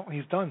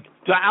 He's done.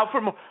 So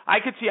I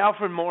could see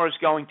Alfred Morris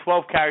going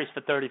 12 carries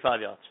for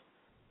 35 yards.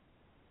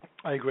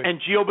 I agree. And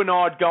Gio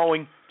Bernard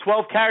going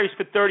 12 carries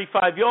for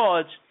 35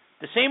 yards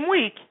the same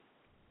week,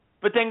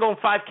 but then going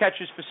 5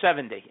 catches for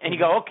 70. And you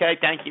go, okay,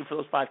 thank you for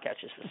those 5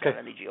 catches for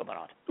 70, Gio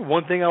Bernard.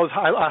 One thing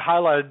I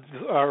highlighted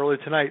earlier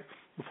tonight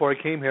before I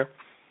came here,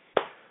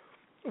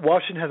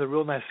 Washington has a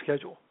real nice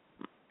schedule.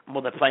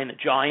 Well, they're playing the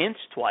Giants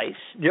twice.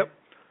 Yep.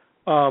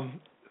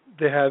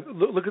 They have,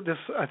 look at this,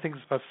 I think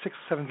it's about 6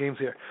 or 7 games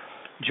here.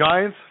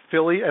 Giants,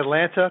 Philly,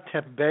 Atlanta,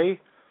 Tampa Bay,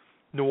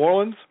 New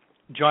Orleans,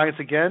 Giants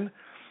again.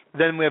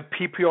 Then we have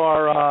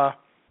PPR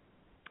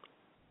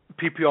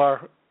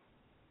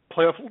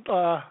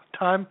playoff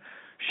time,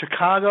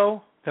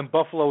 Chicago, then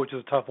Buffalo, which is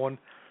a tough one,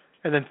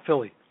 and then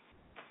Philly.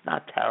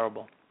 Not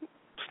terrible.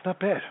 It's not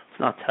bad. It's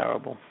not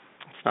terrible.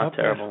 It's not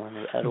terrible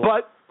at all.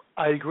 But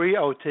I agree.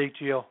 I would take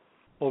Gio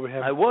over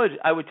him. I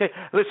would take.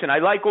 Listen, I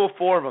like all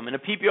 4 of them in a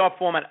PPR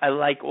format. I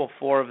like all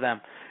 4 of them.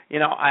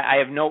 I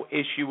have no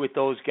issue with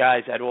those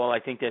guys at all. I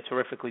think they're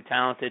terrifically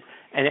talented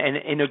and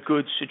in a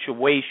good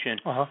situation.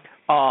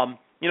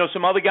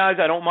 Some other guys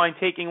I don't mind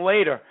taking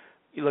later.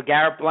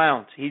 LeGarrette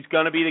Blount. He's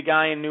going to be the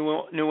guy in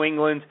New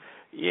England.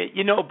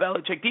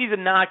 Belichick. These are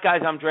not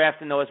guys I'm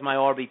drafting, though, as my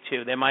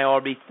RB2. They're my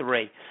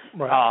RB3.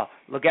 Right.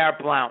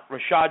 LeGarrette Blount,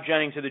 Rashad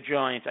Jennings of the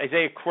Giants,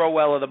 Isaiah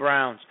Crowell of the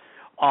Browns,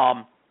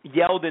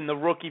 Yeldon, the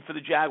rookie for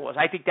the Jaguars.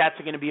 I think that's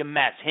going to be a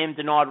mess. Him,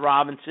 Denard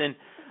Robinson.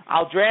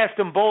 I'll draft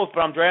them both,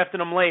 but I'm drafting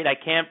them late. I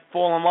can't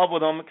fall in love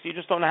with them because you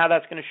just don't know how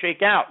that's going to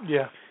shake out.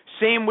 Yeah.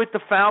 Same with the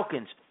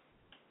Falcons.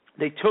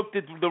 They took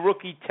the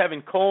rookie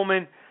Tevin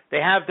Coleman. They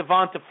have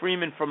Devonta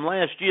Freeman from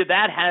last year.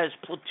 That has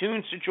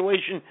platoon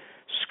situation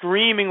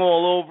screaming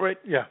all over it,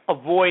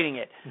 avoiding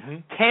it. Mm-hmm.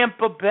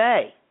 Tampa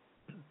Bay,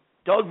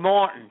 Doug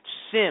Martin,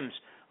 Sims,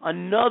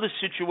 another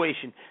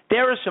situation.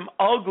 There are some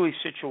ugly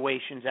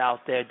situations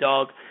out there,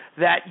 Doug,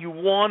 that you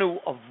want to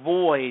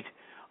avoid.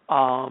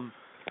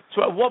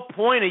 So at what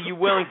point are you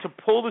willing to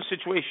pull the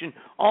situation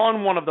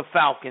on one of the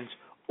Falcons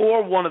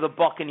or one of the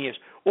Buccaneers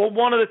or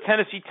one of the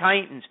Tennessee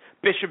Titans,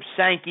 Bishop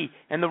Sankey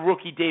and the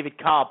rookie David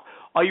Cobb?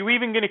 Are you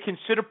even going to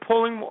consider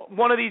pulling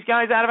one of these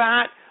guys out of a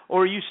hat,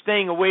 or are you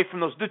staying away from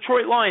those?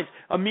 Detroit Lions,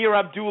 Amir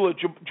Abdullah,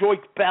 Joyce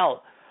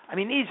Bell. I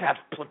mean, these have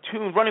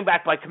platoon running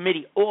back by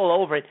committee all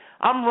over it.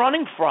 I'm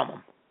running from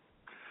them.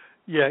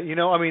 Yeah,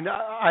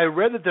 I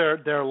read that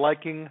they're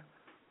liking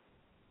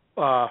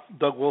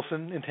Doug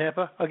Wilson in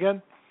Tampa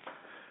again.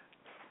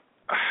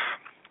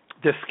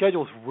 Their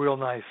schedule's real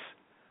nice.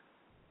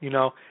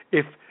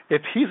 If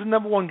he's the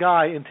number 1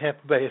 guy in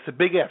Tampa Bay, it's a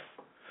big if.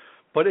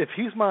 But if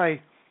he's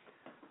my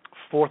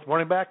 4th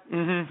running back,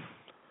 and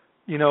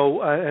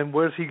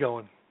where's he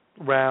going?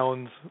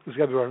 Rounds? It's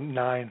got to be around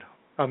 9,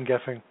 I'm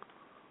guessing,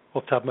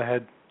 off the top of my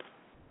head.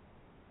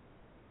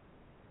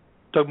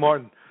 Doug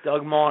Martin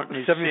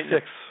is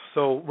 76,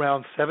 so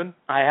round 7.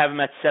 I have him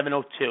at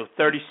 702,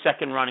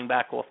 32nd running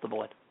back off the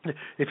board.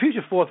 If he's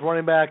your 4th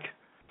running back,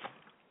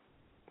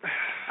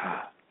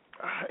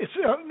 it's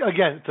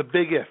a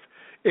big if.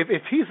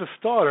 If he's a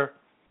starter,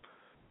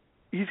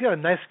 he's got a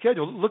nice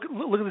schedule. Look at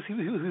this.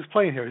 Who's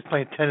playing here? He's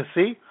playing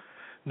Tennessee,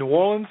 New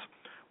Orleans,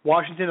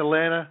 Washington,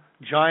 Atlanta,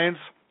 Giants,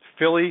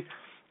 Philly,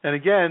 and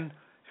again,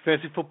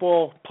 fantasy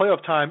football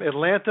playoff time,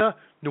 Atlanta,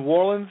 New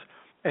Orleans,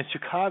 and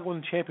Chicago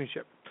in the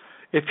championship.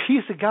 If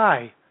he's the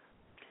guy,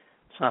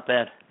 it's not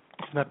bad.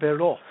 It's not bad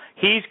at all.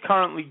 He's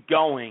currently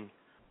going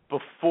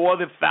before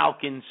the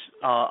Falcons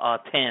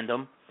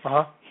tandem.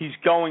 He's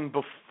going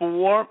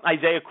before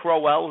Isaiah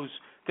Crowell, who's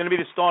going to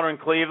be the starter in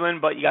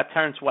Cleveland, but you got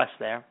Terrence West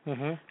there.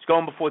 Mm-hmm. He's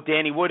going before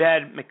Danny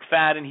Woodhead,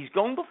 McFadden. He's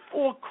going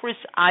before Chris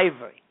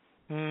Ivory.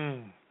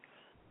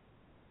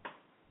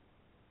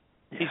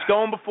 He's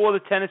going before the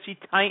Tennessee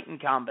Titan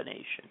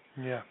combination.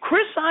 Yeah.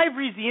 Chris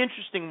Ivory's the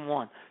interesting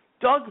one.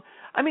 Doug,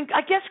 I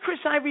guess Chris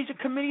Ivory's a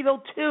committee,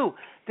 though, too.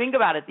 Think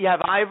about it. You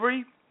have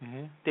Ivory.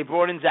 Mm-hmm. They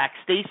brought in Zach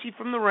Stacy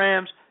from the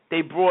Rams.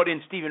 They brought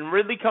in Stephen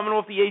Ridley coming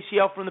off the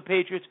ACL from the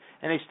Patriots,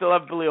 and they still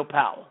have Bilal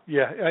Powell.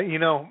 Yeah,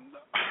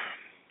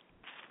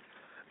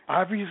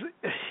 Ivory's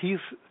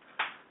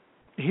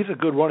he's a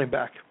good running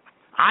back.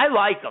 I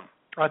like him.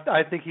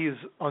 I think he's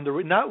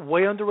underrated. Not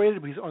way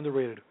underrated, but he's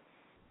underrated.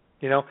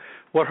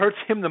 What hurts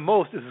him the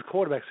most is his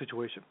quarterback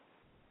situation.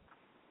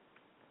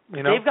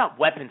 They've got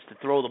weapons to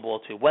throw the ball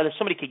to. Whether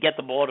somebody could get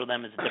the ball to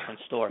them is a different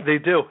story. They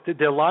do.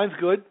 Their line's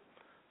good.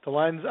 The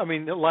line's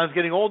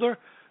getting older,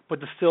 but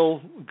they're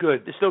still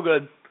good. They're still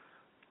good.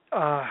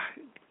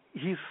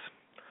 He's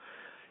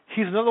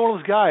another one of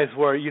those guys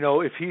where,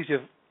 if he's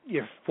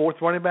your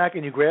 4th running back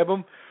and you grab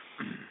him,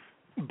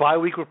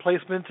 bye-week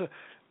replacement,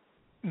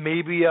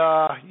 maybe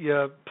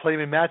you play him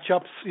in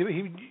matchups,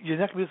 you're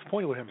not going to be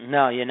disappointed with him.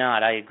 No, you're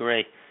not. I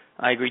agree.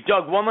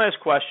 Doug, one last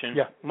question.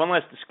 Yeah. One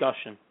last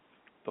discussion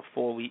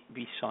before we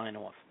sign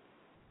off.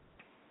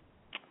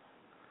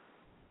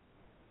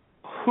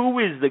 Who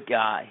is the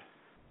guy?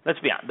 Let's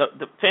be honest.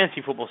 The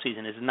fantasy football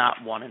season is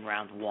not won in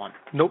round 1.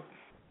 Nope.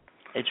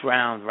 It's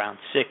round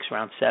 6,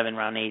 round 7,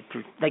 round 8,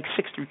 through like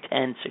 6 through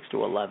 10, 6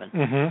 through 11.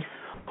 Mm-hmm.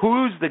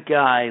 Who's the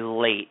guy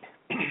late,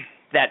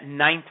 that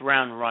 9th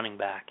round running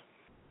back,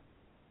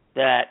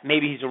 that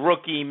maybe he's a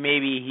rookie,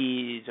 maybe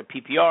he's a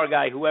PPR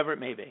guy, whoever it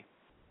may be,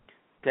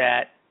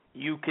 that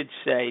you could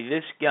say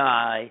this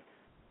guy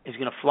is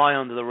going to fly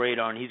under the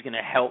radar and he's going to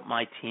help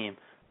my team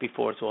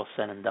before it's all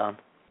said and done?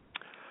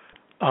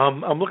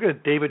 I'm looking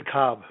at David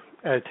Cobb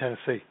at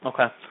Tennessee.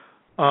 Okay.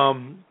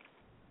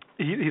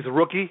 He's a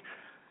rookie.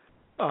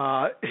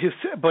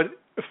 But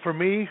for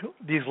me,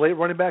 these late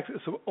running backs,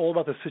 it's all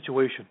about the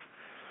situation.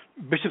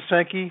 Bishop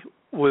Sankey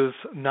was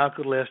not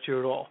good last year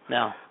at all.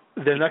 No.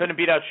 Couldn't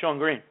beat out Sean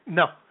Green.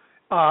 No.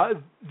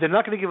 They're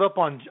not going to give up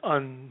on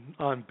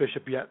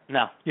Bishop yet.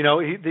 No. You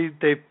know,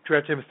 they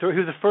drafted him. He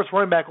was the first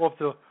running back off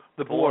the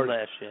board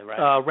last year,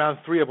 right? Round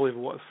 3, I believe it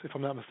was, if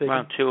I'm not mistaken.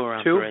 Round 2 or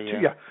round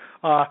 3, yeah.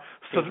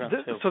 So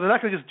they're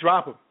not going to just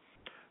drop him.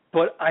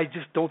 But I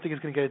just don't think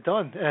it's going to get it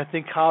done. And I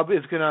think Cobb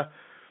is going to,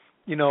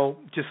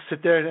 just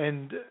sit there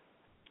and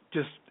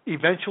just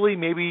eventually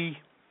maybe,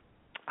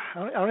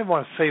 I don't even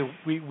want to say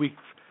week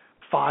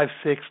 5,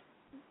 6,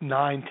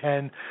 9,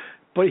 10,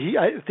 but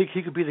I think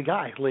he could be the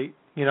guy late,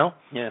 Yeah.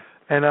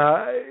 And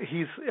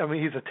he's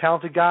a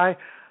talented guy.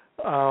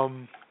 I'll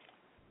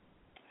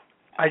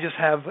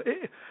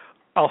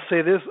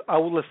say this, I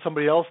will let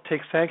somebody else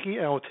take Sankey,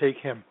 and I will take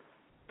him.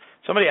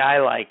 Somebody I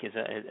like is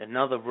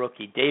another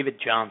rookie, David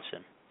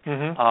Johnson.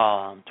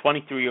 Mm-hmm.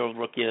 23-year-old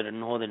rookie out of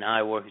Northern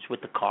Iowa who's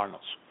with the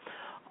Cardinals.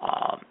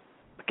 The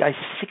guy's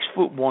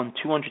 6'1",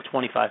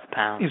 225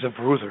 pounds. He's a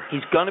bruiser.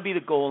 He's going to be the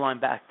goal line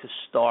back to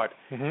start.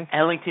 Mm-hmm.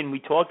 Ellington, we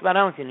talked about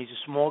Ellington. He's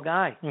a small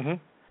guy. Mm-hmm.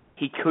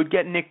 He could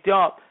get nicked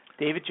up.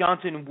 David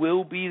Johnson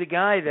will be the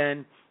guy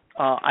then.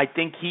 I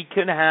think he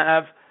can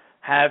have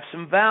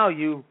some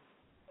value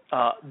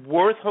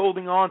worth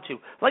holding on to.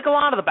 Like a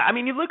lot of the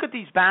you look at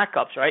these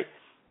backups, right?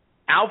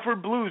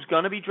 Alfred Blue's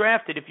going to be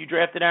drafted if you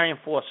drafted Arian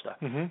Foster.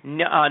 Mm-hmm.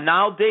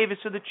 Niall Davis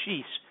of the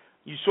Chiefs.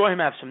 You saw him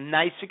have some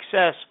nice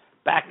success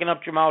backing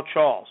up Jamal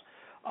Charles.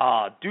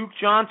 Duke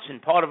Johnson,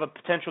 part of a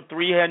potential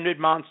 300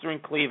 monster in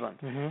Cleveland.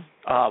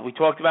 Mm-hmm. We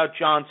talked about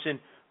Johnson.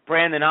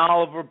 Brandon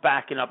Oliver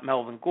backing up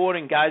Melvin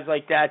Gordon, guys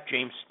like that.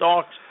 James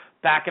Starks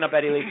backing up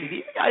Eddie Lacy.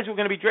 These guys are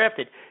going to be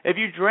drafted. If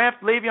you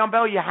draft Le'Veon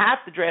Bell, you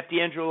have to draft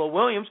D'Angelo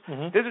Williams.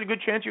 Mm-hmm. There's a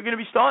good chance you're going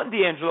to be starting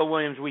D'Angelo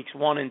Williams weeks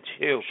 1 and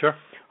 2. Sure.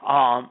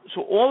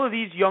 So all of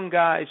these young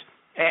guys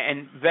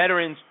and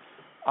veterans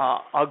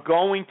are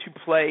going to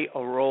play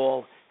a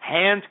role.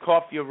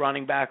 Handcuff your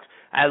running backs,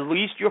 at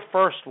least your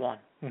first one.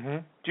 Mm-hmm.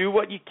 Do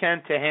what you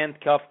can to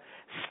handcuff.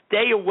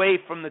 Stay away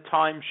from the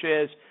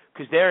timeshares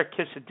because they're a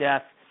kiss of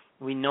death.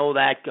 We know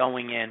that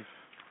going in,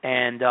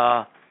 and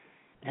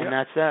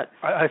that's that.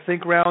 I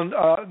think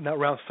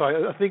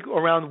I think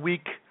around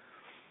week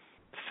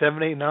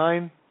 7, 8,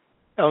 9,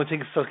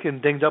 Ellington starts getting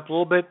dinged up a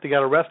little bit. They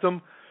got to rest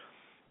him.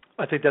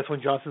 I think that's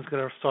when Johnson's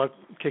going to start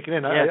kicking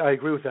in. Yeah. I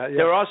agree with that. Yeah.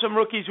 There are some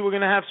rookies who are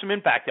going to have some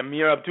impact.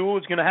 Amir Abdul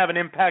is going to have an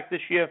impact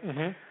this year.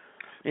 Mm-hmm.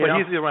 But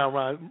he's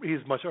around.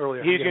 He's much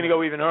earlier. He's going to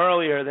go even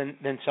earlier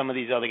than some of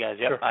these other guys.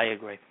 Yep, sure. I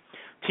agree.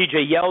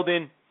 T.J.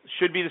 Yeldon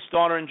should be the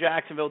starter in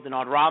Jacksonville.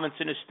 Denard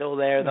Robinson is still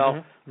there,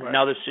 though. Mm-hmm. Right.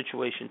 Another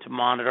situation to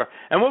monitor.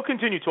 And we'll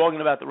continue talking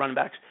about the running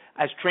backs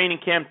as training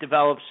camp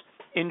develops,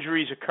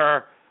 injuries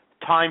occur,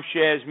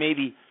 timeshares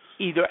maybe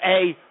either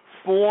A,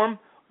 form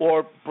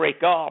or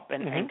break up,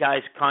 and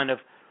guys kind of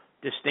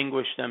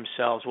distinguish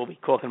themselves. We'll be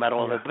talking about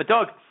all of it. But,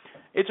 Doug,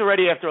 it's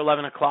already after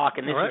 11 o'clock,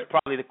 and this is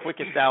probably the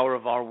quickest hour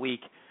of our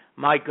week.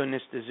 My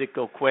goodness, does it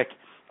go quick.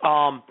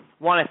 Want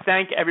to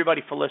thank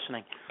everybody for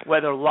listening,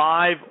 whether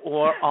live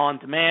or on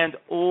demand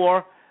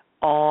or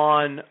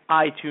on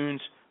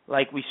iTunes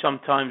like we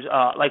sometimes,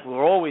 like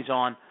we're always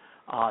on.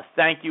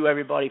 Thank you,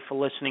 everybody,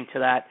 for listening to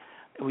that.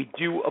 We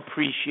do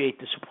appreciate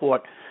the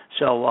support.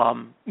 So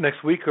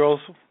next week,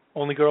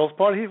 only girls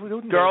party?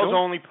 Girls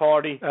only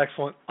party.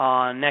 Excellent.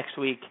 Next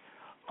week.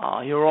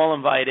 You're all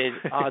invited.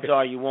 Odds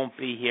are you won't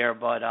be here,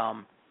 but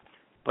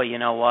you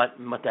know what?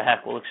 What the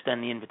heck? We'll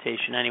extend the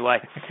invitation anyway.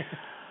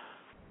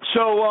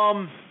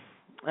 So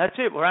that's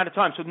it. We're out of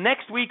time. So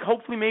next week,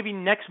 hopefully maybe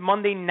next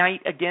Monday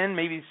night again,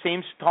 maybe the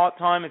same start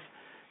time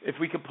if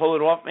we could pull it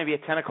off, maybe a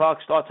 10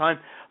 o'clock start time.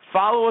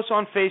 Follow us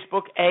on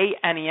Facebook, the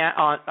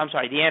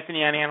Anthony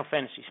Aniano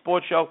Fantasy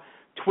Sports Show.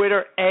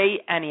 Twitter,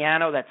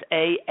 Aniano, that's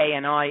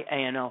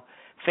A-A-N-I-A-N-O,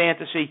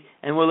 Fantasy,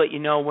 and we'll let you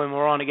know when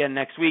we're on again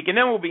next week. And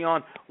then we'll be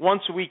on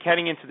once a week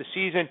heading into the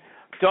season.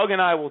 Doug and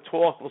I will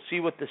talk. We'll see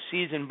what the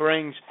season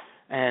brings,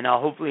 and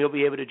hopefully he'll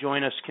be able to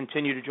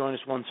continue to join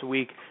us once a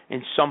week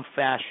in some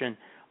fashion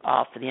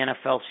for the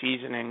NFL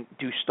season and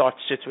do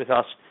start-sits with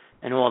us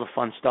and all the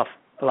fun stuff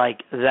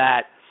like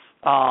that.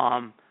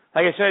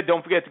 Like I said,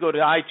 don't forget to go to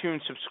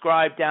iTunes,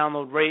 subscribe,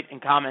 download, rate,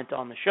 and comment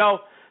on the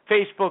show.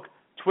 Facebook,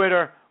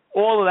 Twitter,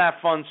 all of that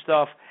fun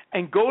stuff.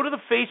 And go to the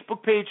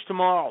Facebook page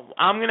tomorrow.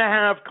 I'm going to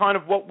have kind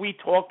of what we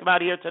talked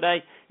about here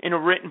today in a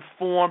written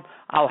form.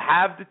 I'll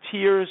have the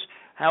tiers,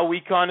 how we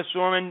kind of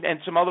saw them, and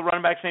some other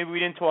running backs maybe we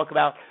didn't talk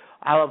about.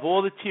 I'll have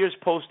all the tiers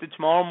posted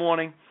tomorrow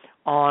morning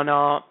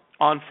on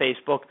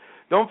Facebook.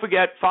 Don't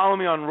forget, follow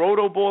me on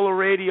Roto Baller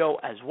Radio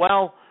as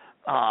well.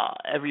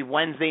 Every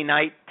Wednesday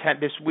night,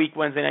 this week,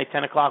 Wednesday night,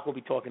 10 o'clock, we'll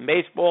be talking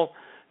baseball.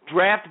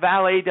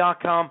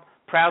 DraftValet.com,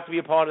 proud to be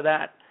a part of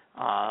that.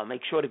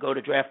 Make sure to go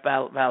to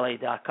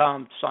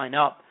DraftValet.com, sign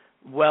up.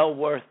 Well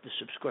worth the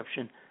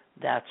subscription,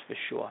 that's for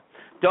sure.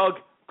 Doug,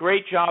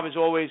 great job as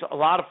always. A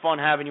lot of fun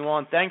having you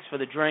on. Thanks for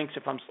the drinks.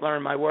 If I'm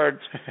slurring my words,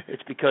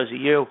 it's because of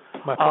you.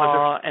 My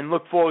pleasure. And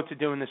look forward to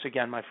doing this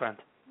again, my friend.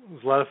 It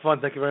was a lot of fun.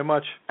 Thank you very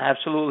much.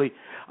 Absolutely.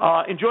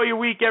 Enjoy your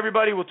week,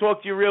 everybody. We'll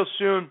talk to you real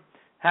soon.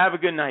 Have a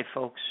good night,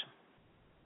 folks.